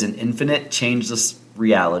 there is an infinite, changeless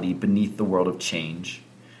reality beneath the world of change.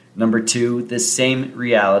 Number two, this same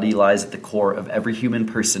reality lies at the core of every human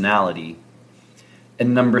personality.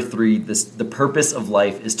 And number three, the purpose of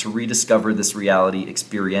life is to rediscover this reality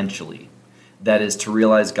experientially. That is, to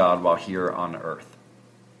realize God while here on earth.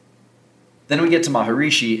 Then we get to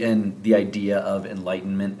Maharishi and the idea of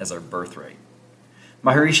enlightenment as our birthright.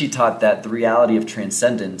 Maharishi taught that the reality of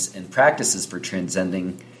transcendence and practices for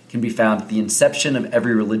transcending can be found at the inception of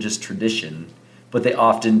every religious tradition, but they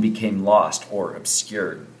often became lost or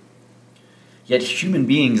obscured. Yet human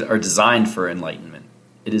beings are designed for enlightenment.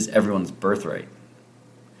 It is everyone's birthright.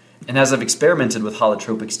 And as I've experimented with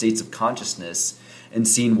holotropic states of consciousness and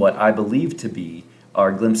seen what I believe to be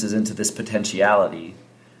are glimpses into this potentiality,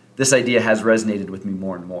 this idea has resonated with me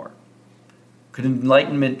more and more. Could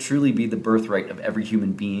enlightenment truly be the birthright of every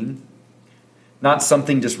human being? Not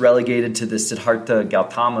something just relegated to the Siddhartha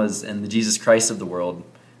Gautamas and the Jesus Christ of the world,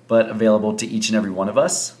 but available to each and every one of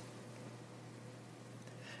us?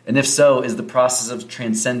 And if so, is the process of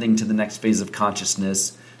transcending to the next phase of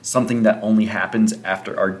consciousness something that only happens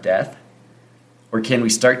after our death? Or can we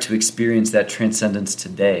start to experience that transcendence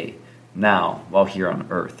today, now, while here on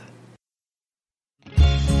Earth?